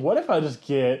I was like, what if I just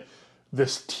get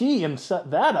this tee and set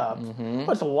that up? Mm-hmm.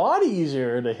 It's a lot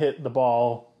easier to hit the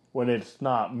ball when it's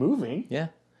not moving. Yeah.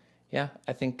 Yeah,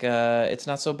 I think it's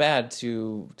not so bad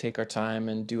to take our time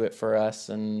and do it for us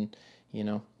and,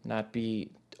 not be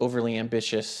overly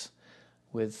ambitious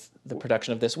with the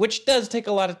production of this, which does take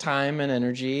a lot of time and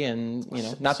energy and,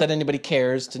 not that anybody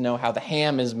cares to know how the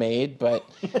ham is made, but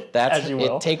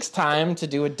it takes time to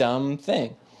do a dumb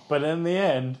thing. But in the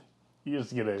end, you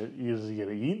just gotta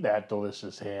eat that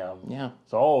delicious ham. Yeah.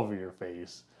 It's all over your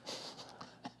face.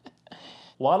 A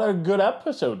lot of good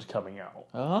episodes coming out.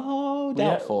 Oh,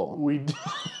 doubtful. We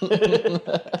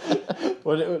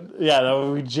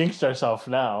jinxed ourselves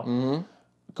now. Mm-hmm.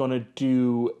 Going to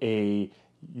do a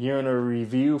year in a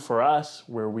review for us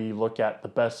where we look at the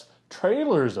best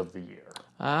trailers of the year.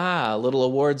 Little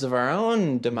awards of our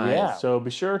own demise. Yeah, so be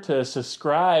sure to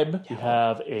subscribe. We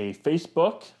have a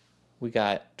Facebook. We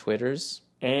got Twitters.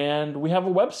 And we have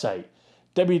a website,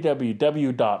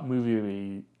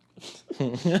 www.movie... I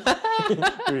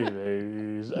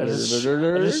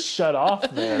just shut off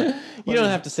there. You don't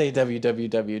have to say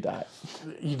www.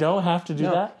 You don't have to do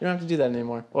that? You don't have to do that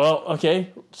anymore. Well, okay.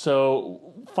 So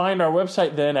find our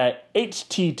website then at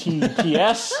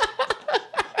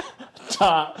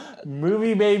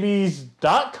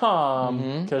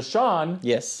https.moviebabies.com. Because Sean,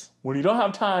 yes, when you don't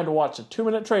have time to watch a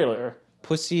 2-minute trailer,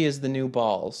 pussy is the new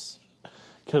balls.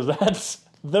 Because that's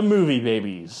the Movie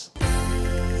Babies.